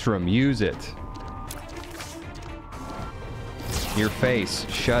 Dice room, use it. Your face,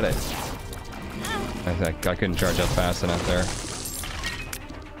 shut it. I couldn't charge up fast enough there.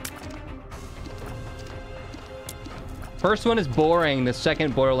 First one is boring, the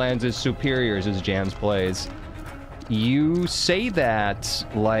second Borderlands is superior, as Jams plays. You say that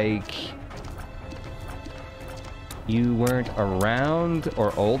like you weren't around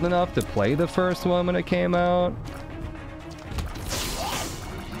or old enough to play the first one when it came out.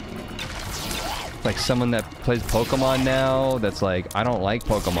 Like someone that plays Pokemon now that's like, I don't like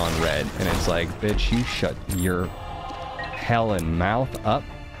Pokemon Red. And it's like, bitch, you shut your hellin' mouth up.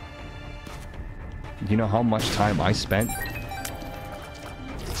 You know how much time I spent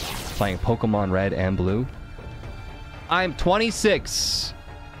playing Pokemon Red and Blue? I'm 26.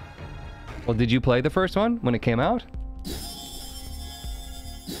 Well, did you play the first one when it came out?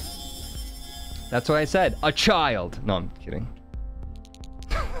 That's what I said. A child. No, I'm kidding.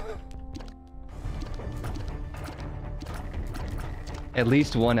 At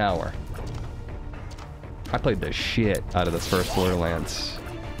least 1 hour. I played the shit out of the first Borderlands.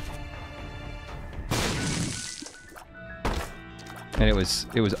 And it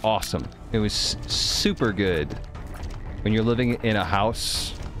was awesome. It was super good. When you're living in a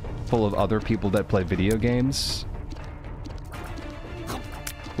house full of other people that play video games,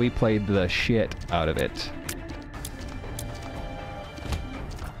 we played the shit out of it.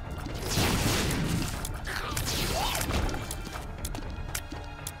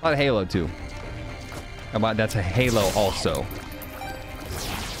 A lot of Halo 2. That's a Halo also.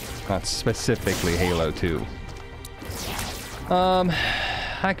 Not specifically Halo 2.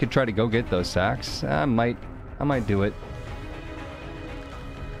 I could try to go get those sacks. I might do it.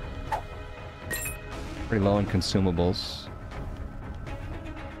 Pretty low in consumables.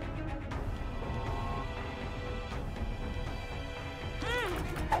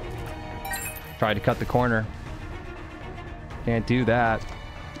 Tried to cut the corner. Can't do that.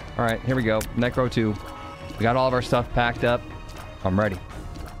 Alright, here we go. Necro 2. We got all of our stuff packed up. I'm ready.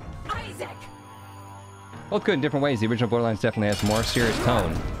 Isaac. Both good in different ways. The original Borderlands definitely has a more serious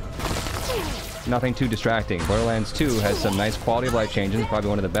tone. Nothing too distracting. Borderlands 2 has some nice quality of life changes. Probably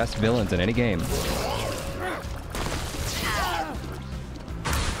one of the best villains in any game.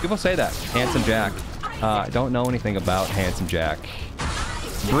 People say that. Handsome Jack. I don't know anything about Handsome Jack.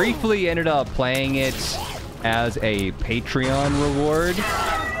 Briefly ended up playing it as a Patreon reward.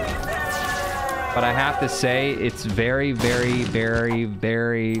 But I have to say, it's very, very, very,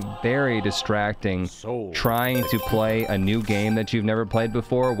 very, very distracting trying to play a new game that you've never played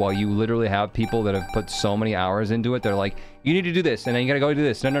before while you literally have people that have put so many hours into it. They're like, you need to do this, and then you gotta go do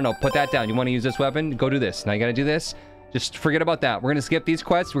this. No, no, no, put that down. You want to use this weapon? Go do this. Now you gotta do this. Just forget about that. We're gonna skip these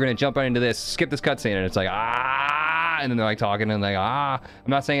quests. We're gonna jump right into this. Skip this cutscene, and it's like, ah, and then they're like talking, and like, ah. I'm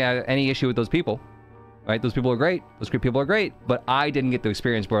not saying I have any issue with those people, right? Those people are great. Those people are great, but I didn't get to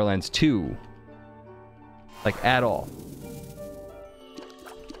experience Borderlands 2. Like, at all.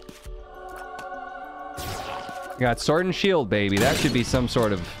 You got Sword and Shield, baby. That should be some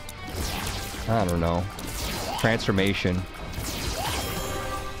sort of, I don't know, transformation.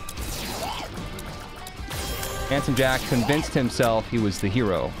 Handsome Jack convinced himself he was the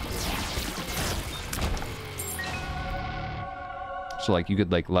hero. So, like, you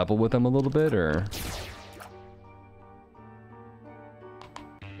could, like, level with him a little bit, or...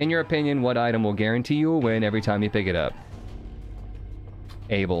 In your opinion, what item will guarantee you a win every time you pick it up?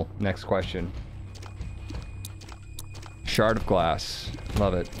 Abel. Next question. Shard of Glass.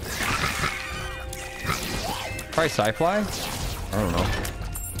 Love it. Probably Sci-Fly? I don't know.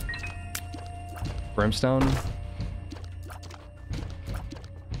 Brimstone?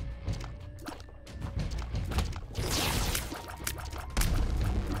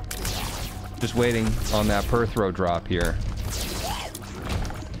 Just waiting on that per throw drop here.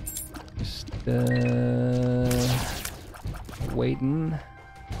 Waiting.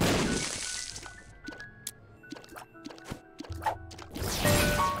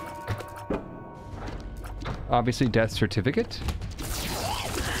 Obviously, death certificate.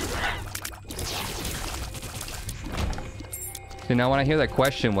 So now when I hear that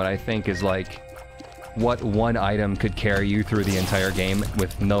question, what I think is like, what one item could carry you through the entire game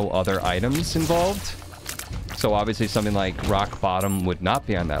with no other items involved? So obviously something like Rock Bottom would not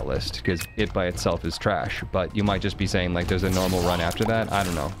be on that list, because it by itself is trash. But you might just be saying, like, there's a normal run after that? I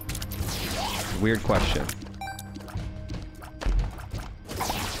don't know. Weird question.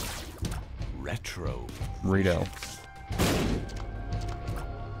 Retro. Rito.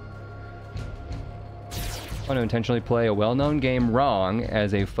 I want to intentionally play a well-known game wrong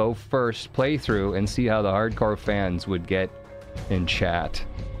as a faux first playthrough and see how the hardcore fans would get in chat.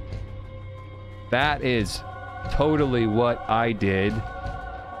 That is totally what I did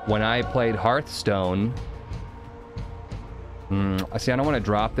when I played Hearthstone. See, I don't want to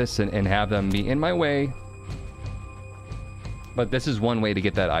drop this and have them be in my way. But this is one way to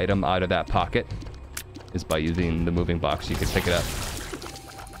get that item out of that pocket, is by using the moving box. You can pick it up.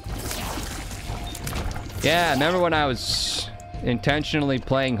 Yeah, remember when I was intentionally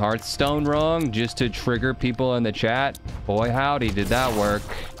playing Hearthstone wrong just to trigger people in the chat? Boy, howdy, did that work.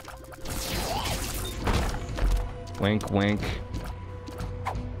 Wink, wink.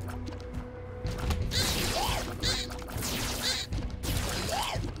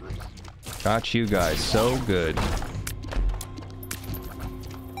 Got you guys so good.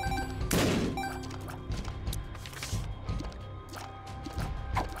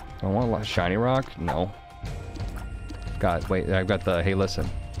 I want a shiny rock? No. God, wait, I've got the, hey, listen.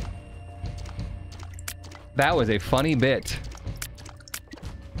 That was a funny bit.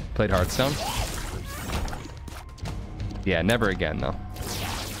 Played Hearthstone? Yeah, never again, though.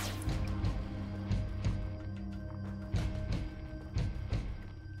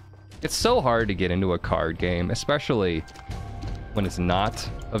 It's so hard to get into a card game, especially when it's not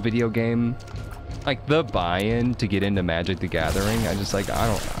a video game. Like, the buy-in to get into Magic the Gathering, I just, like, I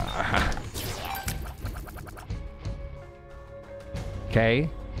don't... Okay.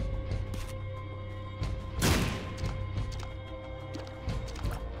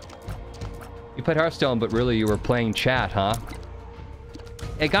 You played Hearthstone, but really you were playing chat, huh?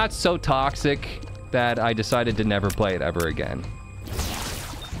 It got so toxic that I decided to never play it ever again.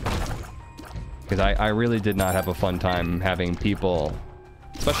 Because I really did not have a fun time having people,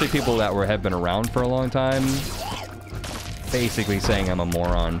 especially people that have been around for a long time, basically saying I'm a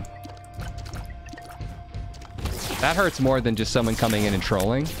moron. That hurts more than just someone coming in and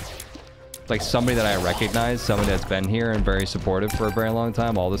trolling. Like somebody that I recognize, somebody that's been here and very supportive for a very long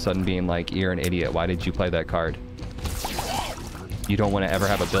time, all of a sudden being like, you're an idiot, why did you play that card? You don't want to ever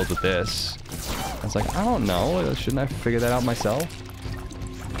have a build with this. I was like, I don't know, shouldn't I figure that out myself?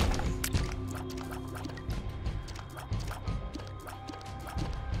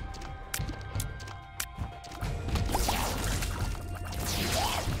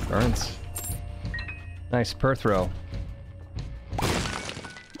 Burns. Nice Perthrow.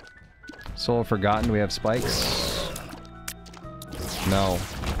 Soul Forgotten, do we have spikes? No.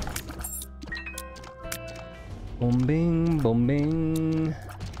 Boom bing, boom bing.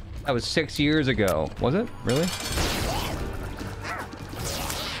 That was 6 years ago. Was it? Really?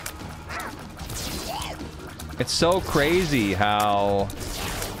 It's so crazy how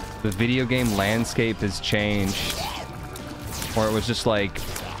the video game landscape has changed. Or it was just like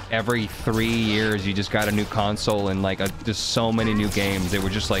every 3 years you just got a new console and like just so many new games. They were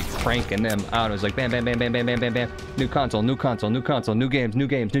just like cranking them out. It was like bam, bam, bam, bam, bam, bam, bam, bam. New console, new console, new console, new games, new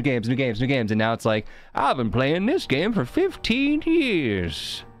games, new games, new games, new games. And now it's like, I've been playing this game for 15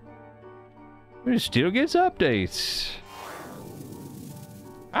 years. It still gets updates.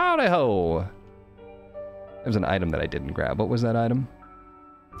 Howdy ho. There's an item that I didn't grab. What was that item?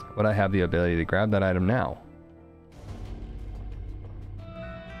 Would I have the ability to grab that item now?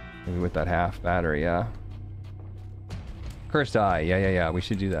 Maybe with that half battery, yeah. Cursed Eye, yeah. We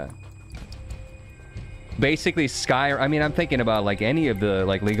should do that. Basically, I mean, I'm thinking about like any of the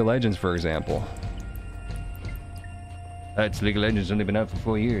like League of Legends, for example. That's League of Legends only been out for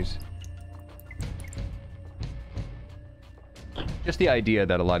 4 years. Just the idea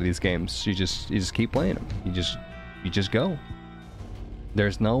that a lot of these games, you just keep playing them. You just go.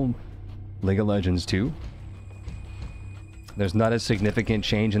 There's no League of Legends 2. There's not a significant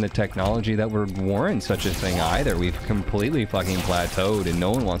change in the technology that would warrant such a thing either. We've completely fucking plateaued and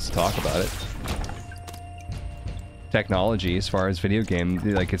no one wants to talk about it. Technology, as far as video game,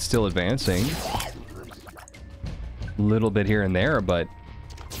 like, it's still advancing. A little bit here and there, but...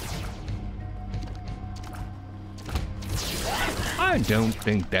 I don't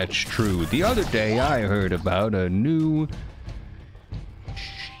think that's true. The other day I heard about a new...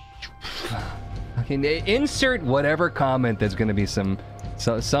 Insert whatever comment that's going to be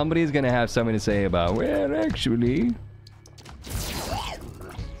somebody's going to have something to say about, well, actually,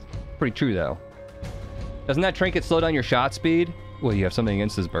 pretty true, though. Doesn't that trinket slow down your shot speed? Well, you have something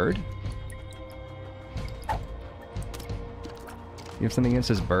against this bird? You have something against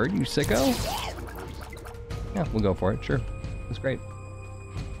this bird, you sicko? Yeah, we'll go for it, sure. That's great.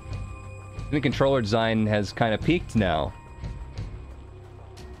 The controller design has kind of peaked now.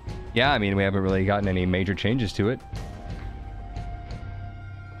 Yeah, I mean, we haven't really gotten any major changes to it.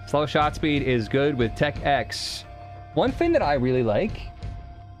 Slow shot speed is good with Tech X. One thing that I really like,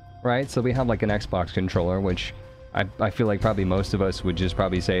 right? So we have like an Xbox controller, which I feel like probably most of us would just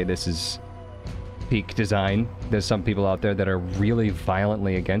probably say this is peak design. There's some people out there that are really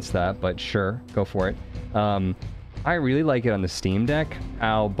violently against that, but sure, go for it. I really like it on the Steam Deck,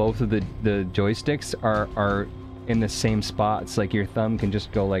 how both of the joysticks are in the same spots. Like your thumb can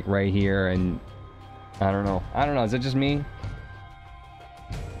just go like right here, and I don't know, is it just me?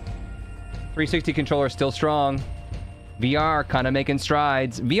 360 controller still strong. VR kind of making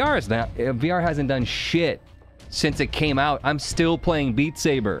strides. VR hasn't done shit since it came out. I'm still playing Beat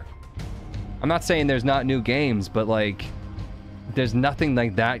Saber. I'm not saying there's not new games, but like there's nothing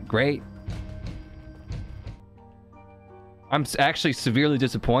like that great. I'm actually severely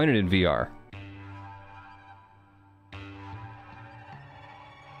disappointed in VR.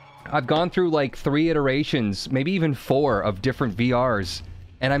 I've gone through like 3 iterations, maybe even 4 of different VRs,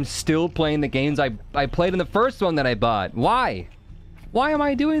 and I'm still playing the games I played in the first one that I bought. Why? Why am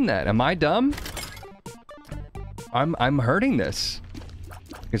I doing that? Am I dumb? I'm hurting this.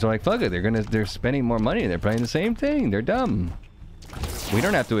 Because they're like, fuck it, they're spending more money and they're playing the same thing. They're dumb. We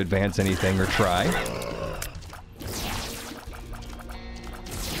don't have to advance anything or try.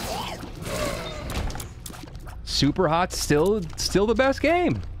 Super Hot's still the best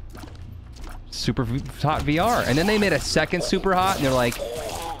game. Super Hot VR. And then they made a second Super Hot and they're like,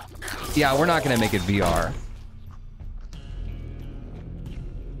 yeah, we're not gonna make it VR.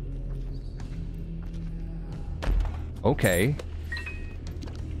 Okay.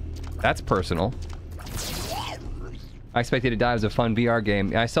 That's personal. I expected to die as a fun VR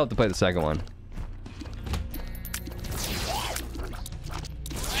game. I still have to play the second one.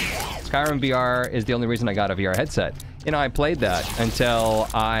 Skyrim VR is the only reason I got a VR headset. You know, I played that until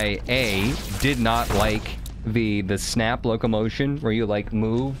I, A, did not like the snap locomotion where you like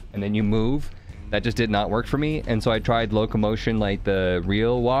move and then you move. That just did not work for me. And so I tried locomotion like the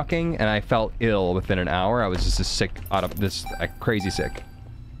real walking and I felt ill within an hour. I was just sick out of this, crazy sick.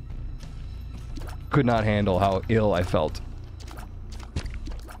 Could not handle how ill I felt.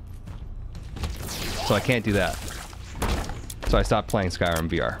 So I can't do that. So I stopped playing Skyrim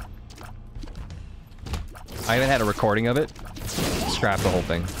VR. I even had a recording of it. Scrap the whole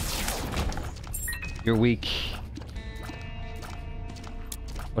thing. You're weak.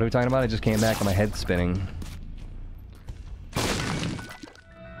 What are we talking about? I just came back and my head's spinning.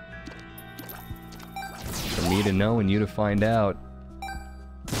 For me to know and you to find out.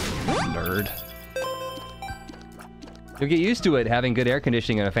 Nerd. You'll get used to it. Having good air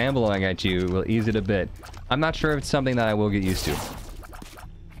conditioning and a fan blowing at you will ease it a bit. I'm not sure if it's something that I will get used to.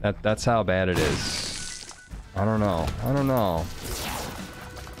 That's how bad it is. I don't know. I don't know.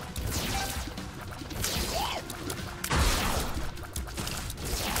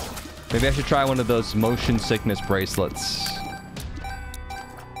 Maybe I should try one of those motion sickness bracelets.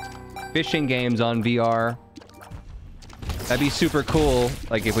 Fishing games on VR. That'd be super cool,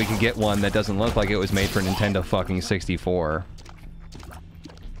 like if we could get one that doesn't look like it was made for Nintendo fucking 64.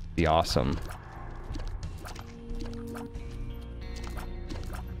 Be awesome.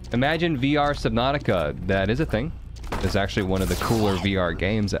 Imagine VR Subnautica. That is a thing. It's actually one of the cooler VR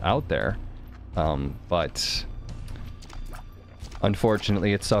games out there. But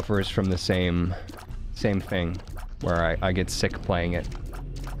unfortunately it suffers from the same thing where I get sick playing it.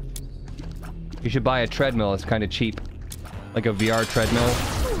 You should buy a treadmill. It's kind of cheap. Like a VR treadmill.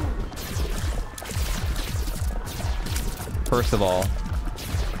 First of all,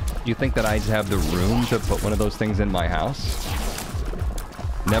 do you think that I have the room to put one of those things in my house?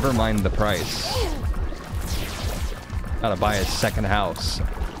 Never mind the price. Gotta buy a second house.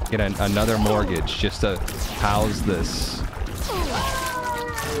 Get another mortgage just to house this.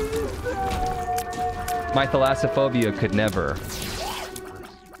 My thalassophobia could never.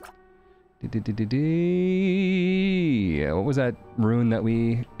 What was that rune that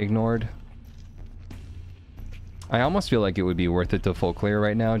we ignored? I almost feel like it would be worth it to full clear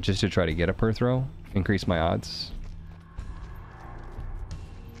right now just to try to get a per throw. Increase my odds.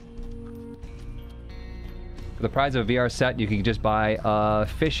 For the price of a VR set, you can just buy a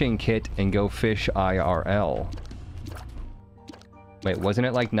fishing kit and go fish IRL. Wait, wasn't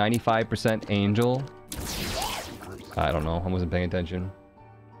it like 95% angel? I don't know. I wasn't paying attention.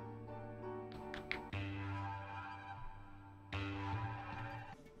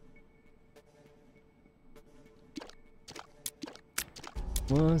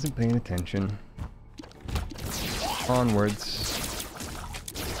 Wasn't paying attention. Onwards.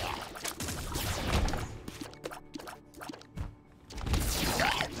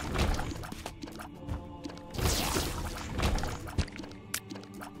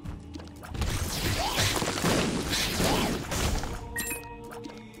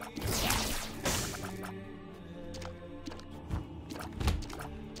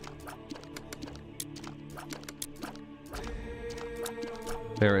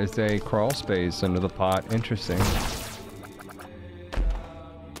 There is a crawl space under the pot. Interesting.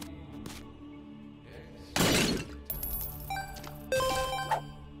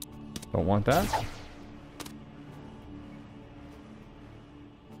 Don't want that.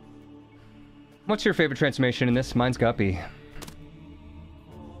 What's your favorite transformation in this? Mine's Guppy.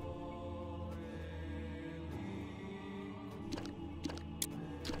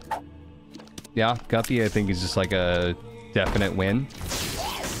 Yeah, Guppy I think is just like a definite win.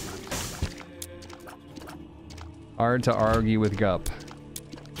 Hard to argue with Gup.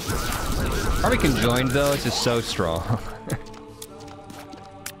 Are we conjoined though? It's just so strong.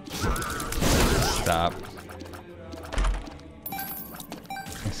 Stop.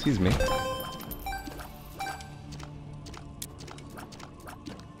 Excuse me.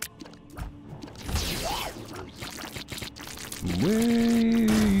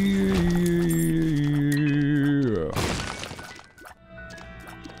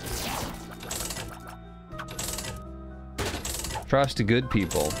 Trust good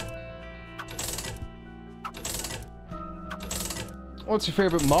people. What's your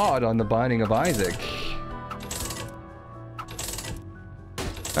favorite mod on the Binding of Isaac?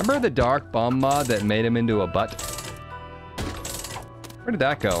 Remember the Dark Bomb mod that made him into a butt? Where did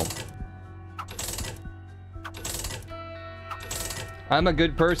that go? I'm a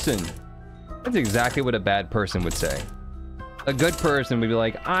good person. That's exactly what a bad person would say. A good person would be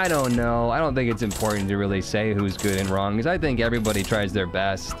like, I don't know. I don't think it's important to really say who's good and wrong, because I think everybody tries their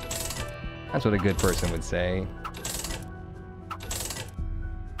best. That's what a good person would say.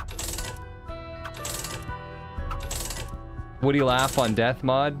 Would he laugh on death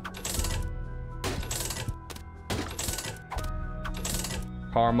mod?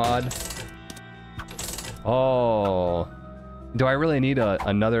 Car mod? Oh. Do I really need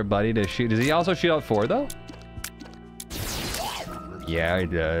another buddy to shoot? Does he also shoot out 4 though? Yeah, he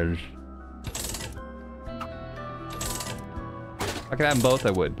does. If I could have them both,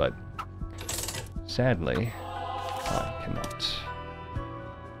 I would, but sadly, I cannot.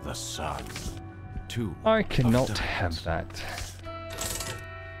 The sun. Two. I cannot have that.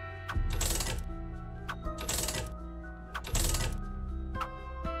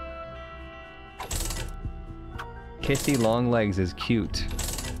 Kissy long legs is cute.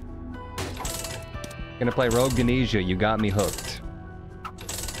 Gonna play Rogue Ganesha, you got me hooked.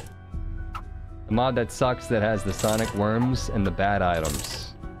 The mod that sucks that has the sonic worms and the bad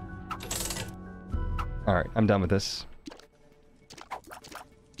items. Alright, I'm done with this.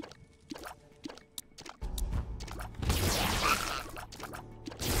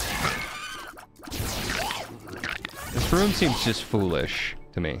 This room seems just foolish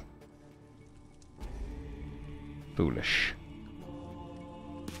to me. Foolish.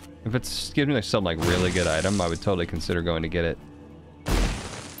 If it's giving me like some like really good item, I would totally consider going to get it.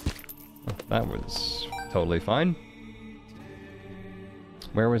 Oh, that was totally fine.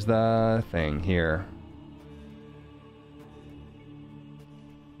 Where was the thing? Here.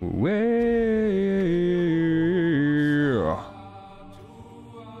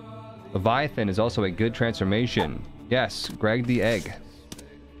 Leviathan is also a good transformation. Yes, Greg the Egg.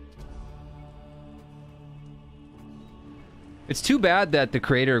 It's too bad that the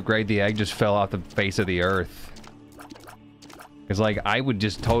creator of Greg the Egg just fell off the face of the earth. Because, like, I would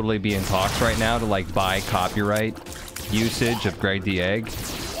just totally be in talks right now to, like, buy copyright usage of Greg the Egg.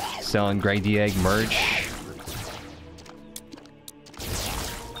 Selling Greg the Egg merch.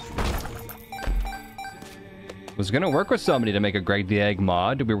 Was gonna work with somebody to make a Greg the Egg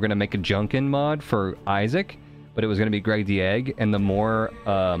mod. We were gonna make a Junkin mod for Isaac, but it was gonna be Greg the Egg, and the more,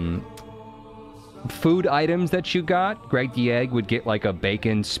 food items that you got, Greg the Egg would get like a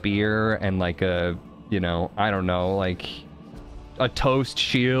bacon spear and like a, you know, I don't know, like a toast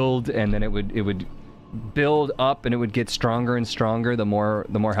shield, and then it would build up and it would get stronger and stronger the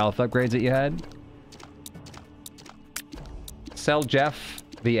more health upgrades that you had. Sell Jeff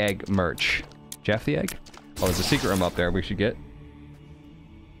the Egg merch. Jeff the Egg? Oh, there's a secret room up there we should get.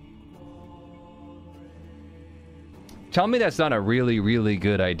 Tell me that's not a really, really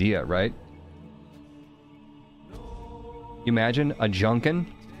good idea, right? You imagine a Junkin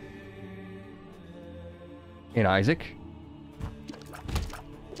in Isaac?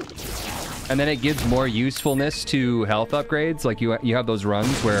 And then it gives more usefulness to health upgrades. Like, you have those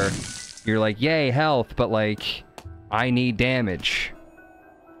runs where you're like, yay, health, but like, I need damage.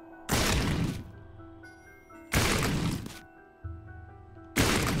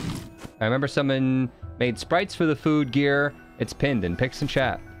 I remember someone made sprites for the food gear. It's pinned in pics and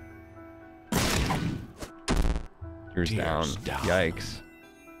chat. Tears down. Yikes.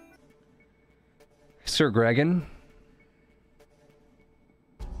 Sir Gregan.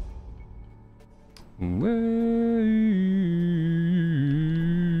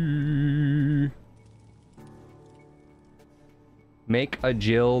 Make a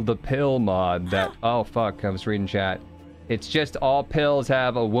Jill the pill mod that... Oh, fuck. I was reading chat. It's just all pills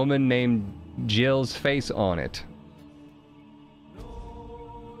have a woman named Jill's face on it.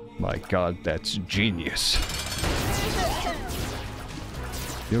 My god, that's genius.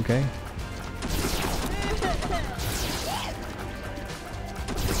 You okay?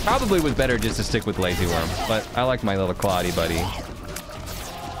 Probably was better just to stick with Lazy Worm, but I like my little Clawdy buddy.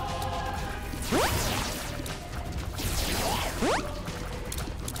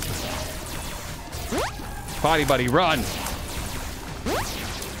 Clawdy buddy, run!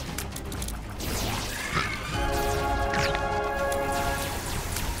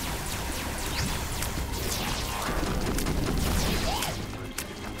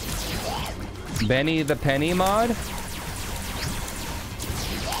 Benny the Penny mod?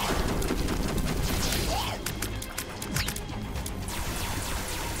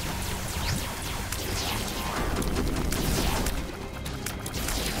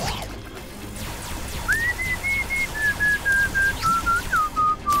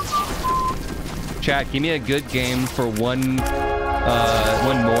 Chat, give me a good game for one more.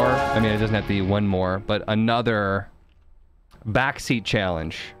 I mean, it doesn't have to be one more, but another backseat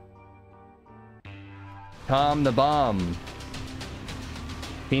challenge. Tom the Bomb.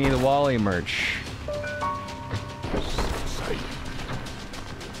 Peony the Wally merch.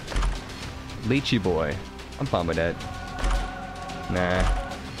 Lychee Boy. I'm fine with that.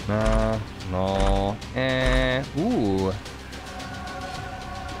 Nah. No. Ooh.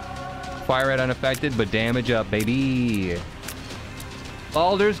 Fire rate unaffected, but damage up, baby.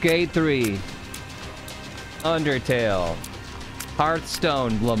 Baldur's Gate 3. Undertale.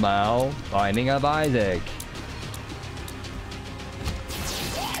 Hearthstone, Blamau. Binding of Isaac.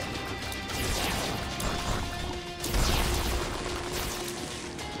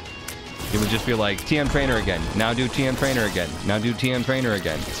 It would just be like, TM Trainer again. Now do TM Trainer again. Now do TM Trainer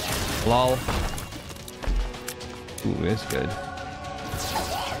again. Lol. Ooh, it's good.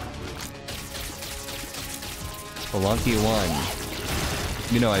 Spelunky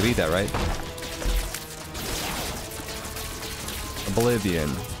 1. You know I beat that, right? Oblivion.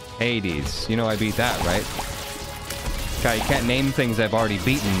 Hades. You know I beat that, right? God, you can't name things I've already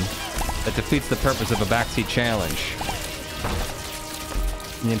beaten. That defeats the purpose of a backseat challenge.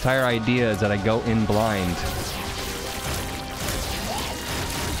 The entire idea is that I go in blind.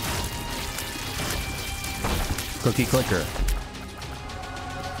 Cookie Clicker.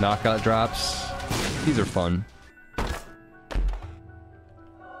 Knockout drops. These are fun.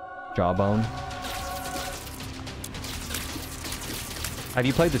 Jawbone. Have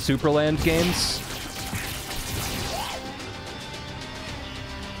you played the Superland games?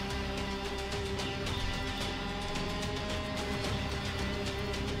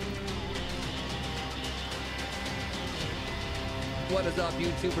 What is up,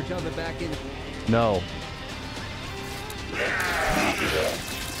 YouTube? We're jumping back in. No.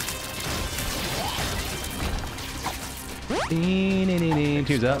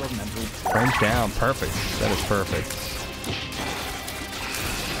 Two's up. French down. Perfect. That is perfect.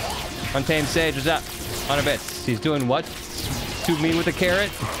 Untamed Sage, what's up? 100 bits. He's doing what? To me with a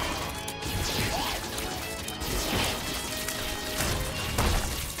carrot?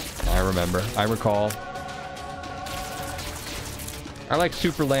 I remember. I recall. I like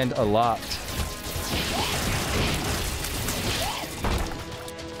Superland a lot.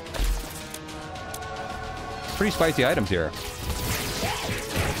 Pretty spicy items here.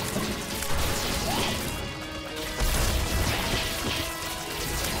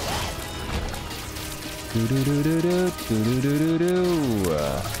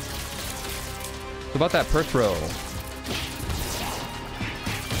 What about that perth row?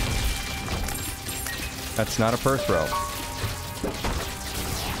 That's not a perth row.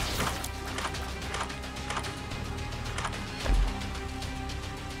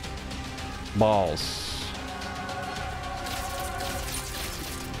 Balls.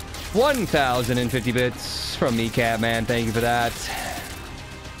 1,050 bits from me, Catman. Thank you for that.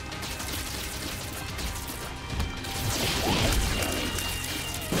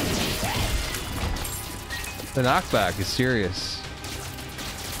 The knockback is serious.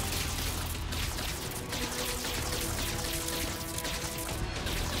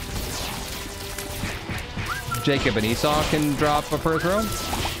 Jacob and Esau can drop a first throw.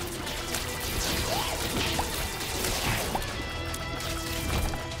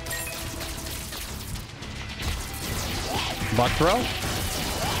 Buck throw.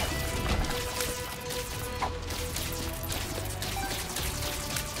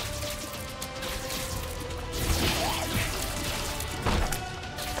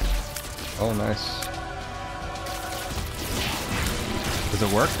 Oh, nice. Does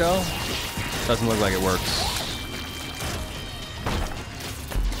it work though? Doesn't look like it works.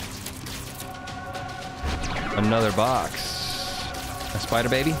 Another box. A spider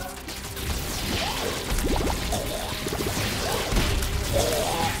baby.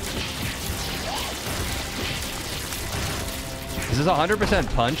 Is this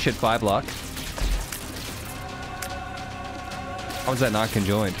 100% punch at 5 luck? How is that not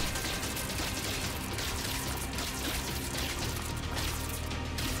conjoined?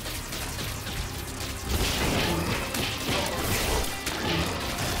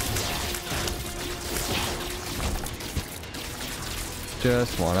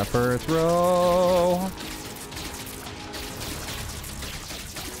 Just one upper throw.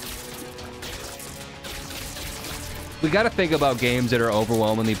 We gotta think about games that are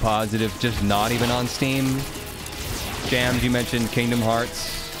overwhelmingly positive, just not even on Steam. Jams, you mentioned Kingdom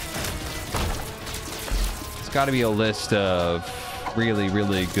Hearts. It's gotta be a list of really,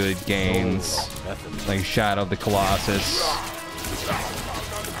 really good games. Like Shadow of the Colossus.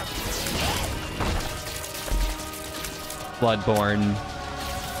 Bloodborne.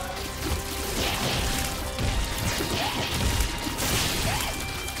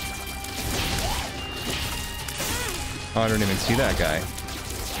 Oh, I don't even see that guy.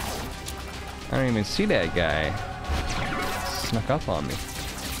 I don't even see that guy. Snuck up on me.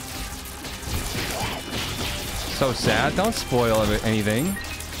 So sad. Don't spoil anything.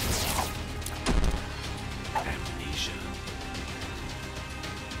 Amnesia.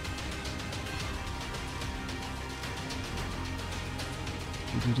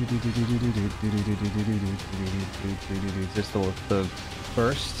 Is this still the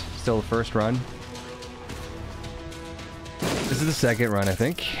first? Still the first run? This is the second run, I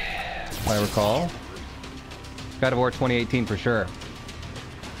think, if I recall. God of War 2018 for sure.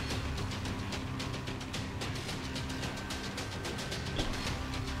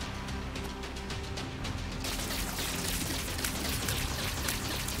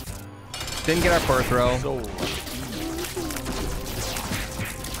 Didn't get our first throw.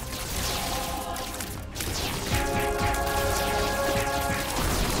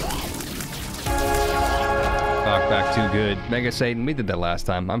 Back too good. Mega Satan, we did that last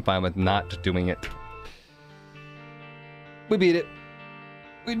time. I'm fine with not doing it. We beat it.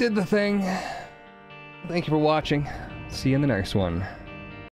 We did the thing. Thank you for watching. See you in the next one.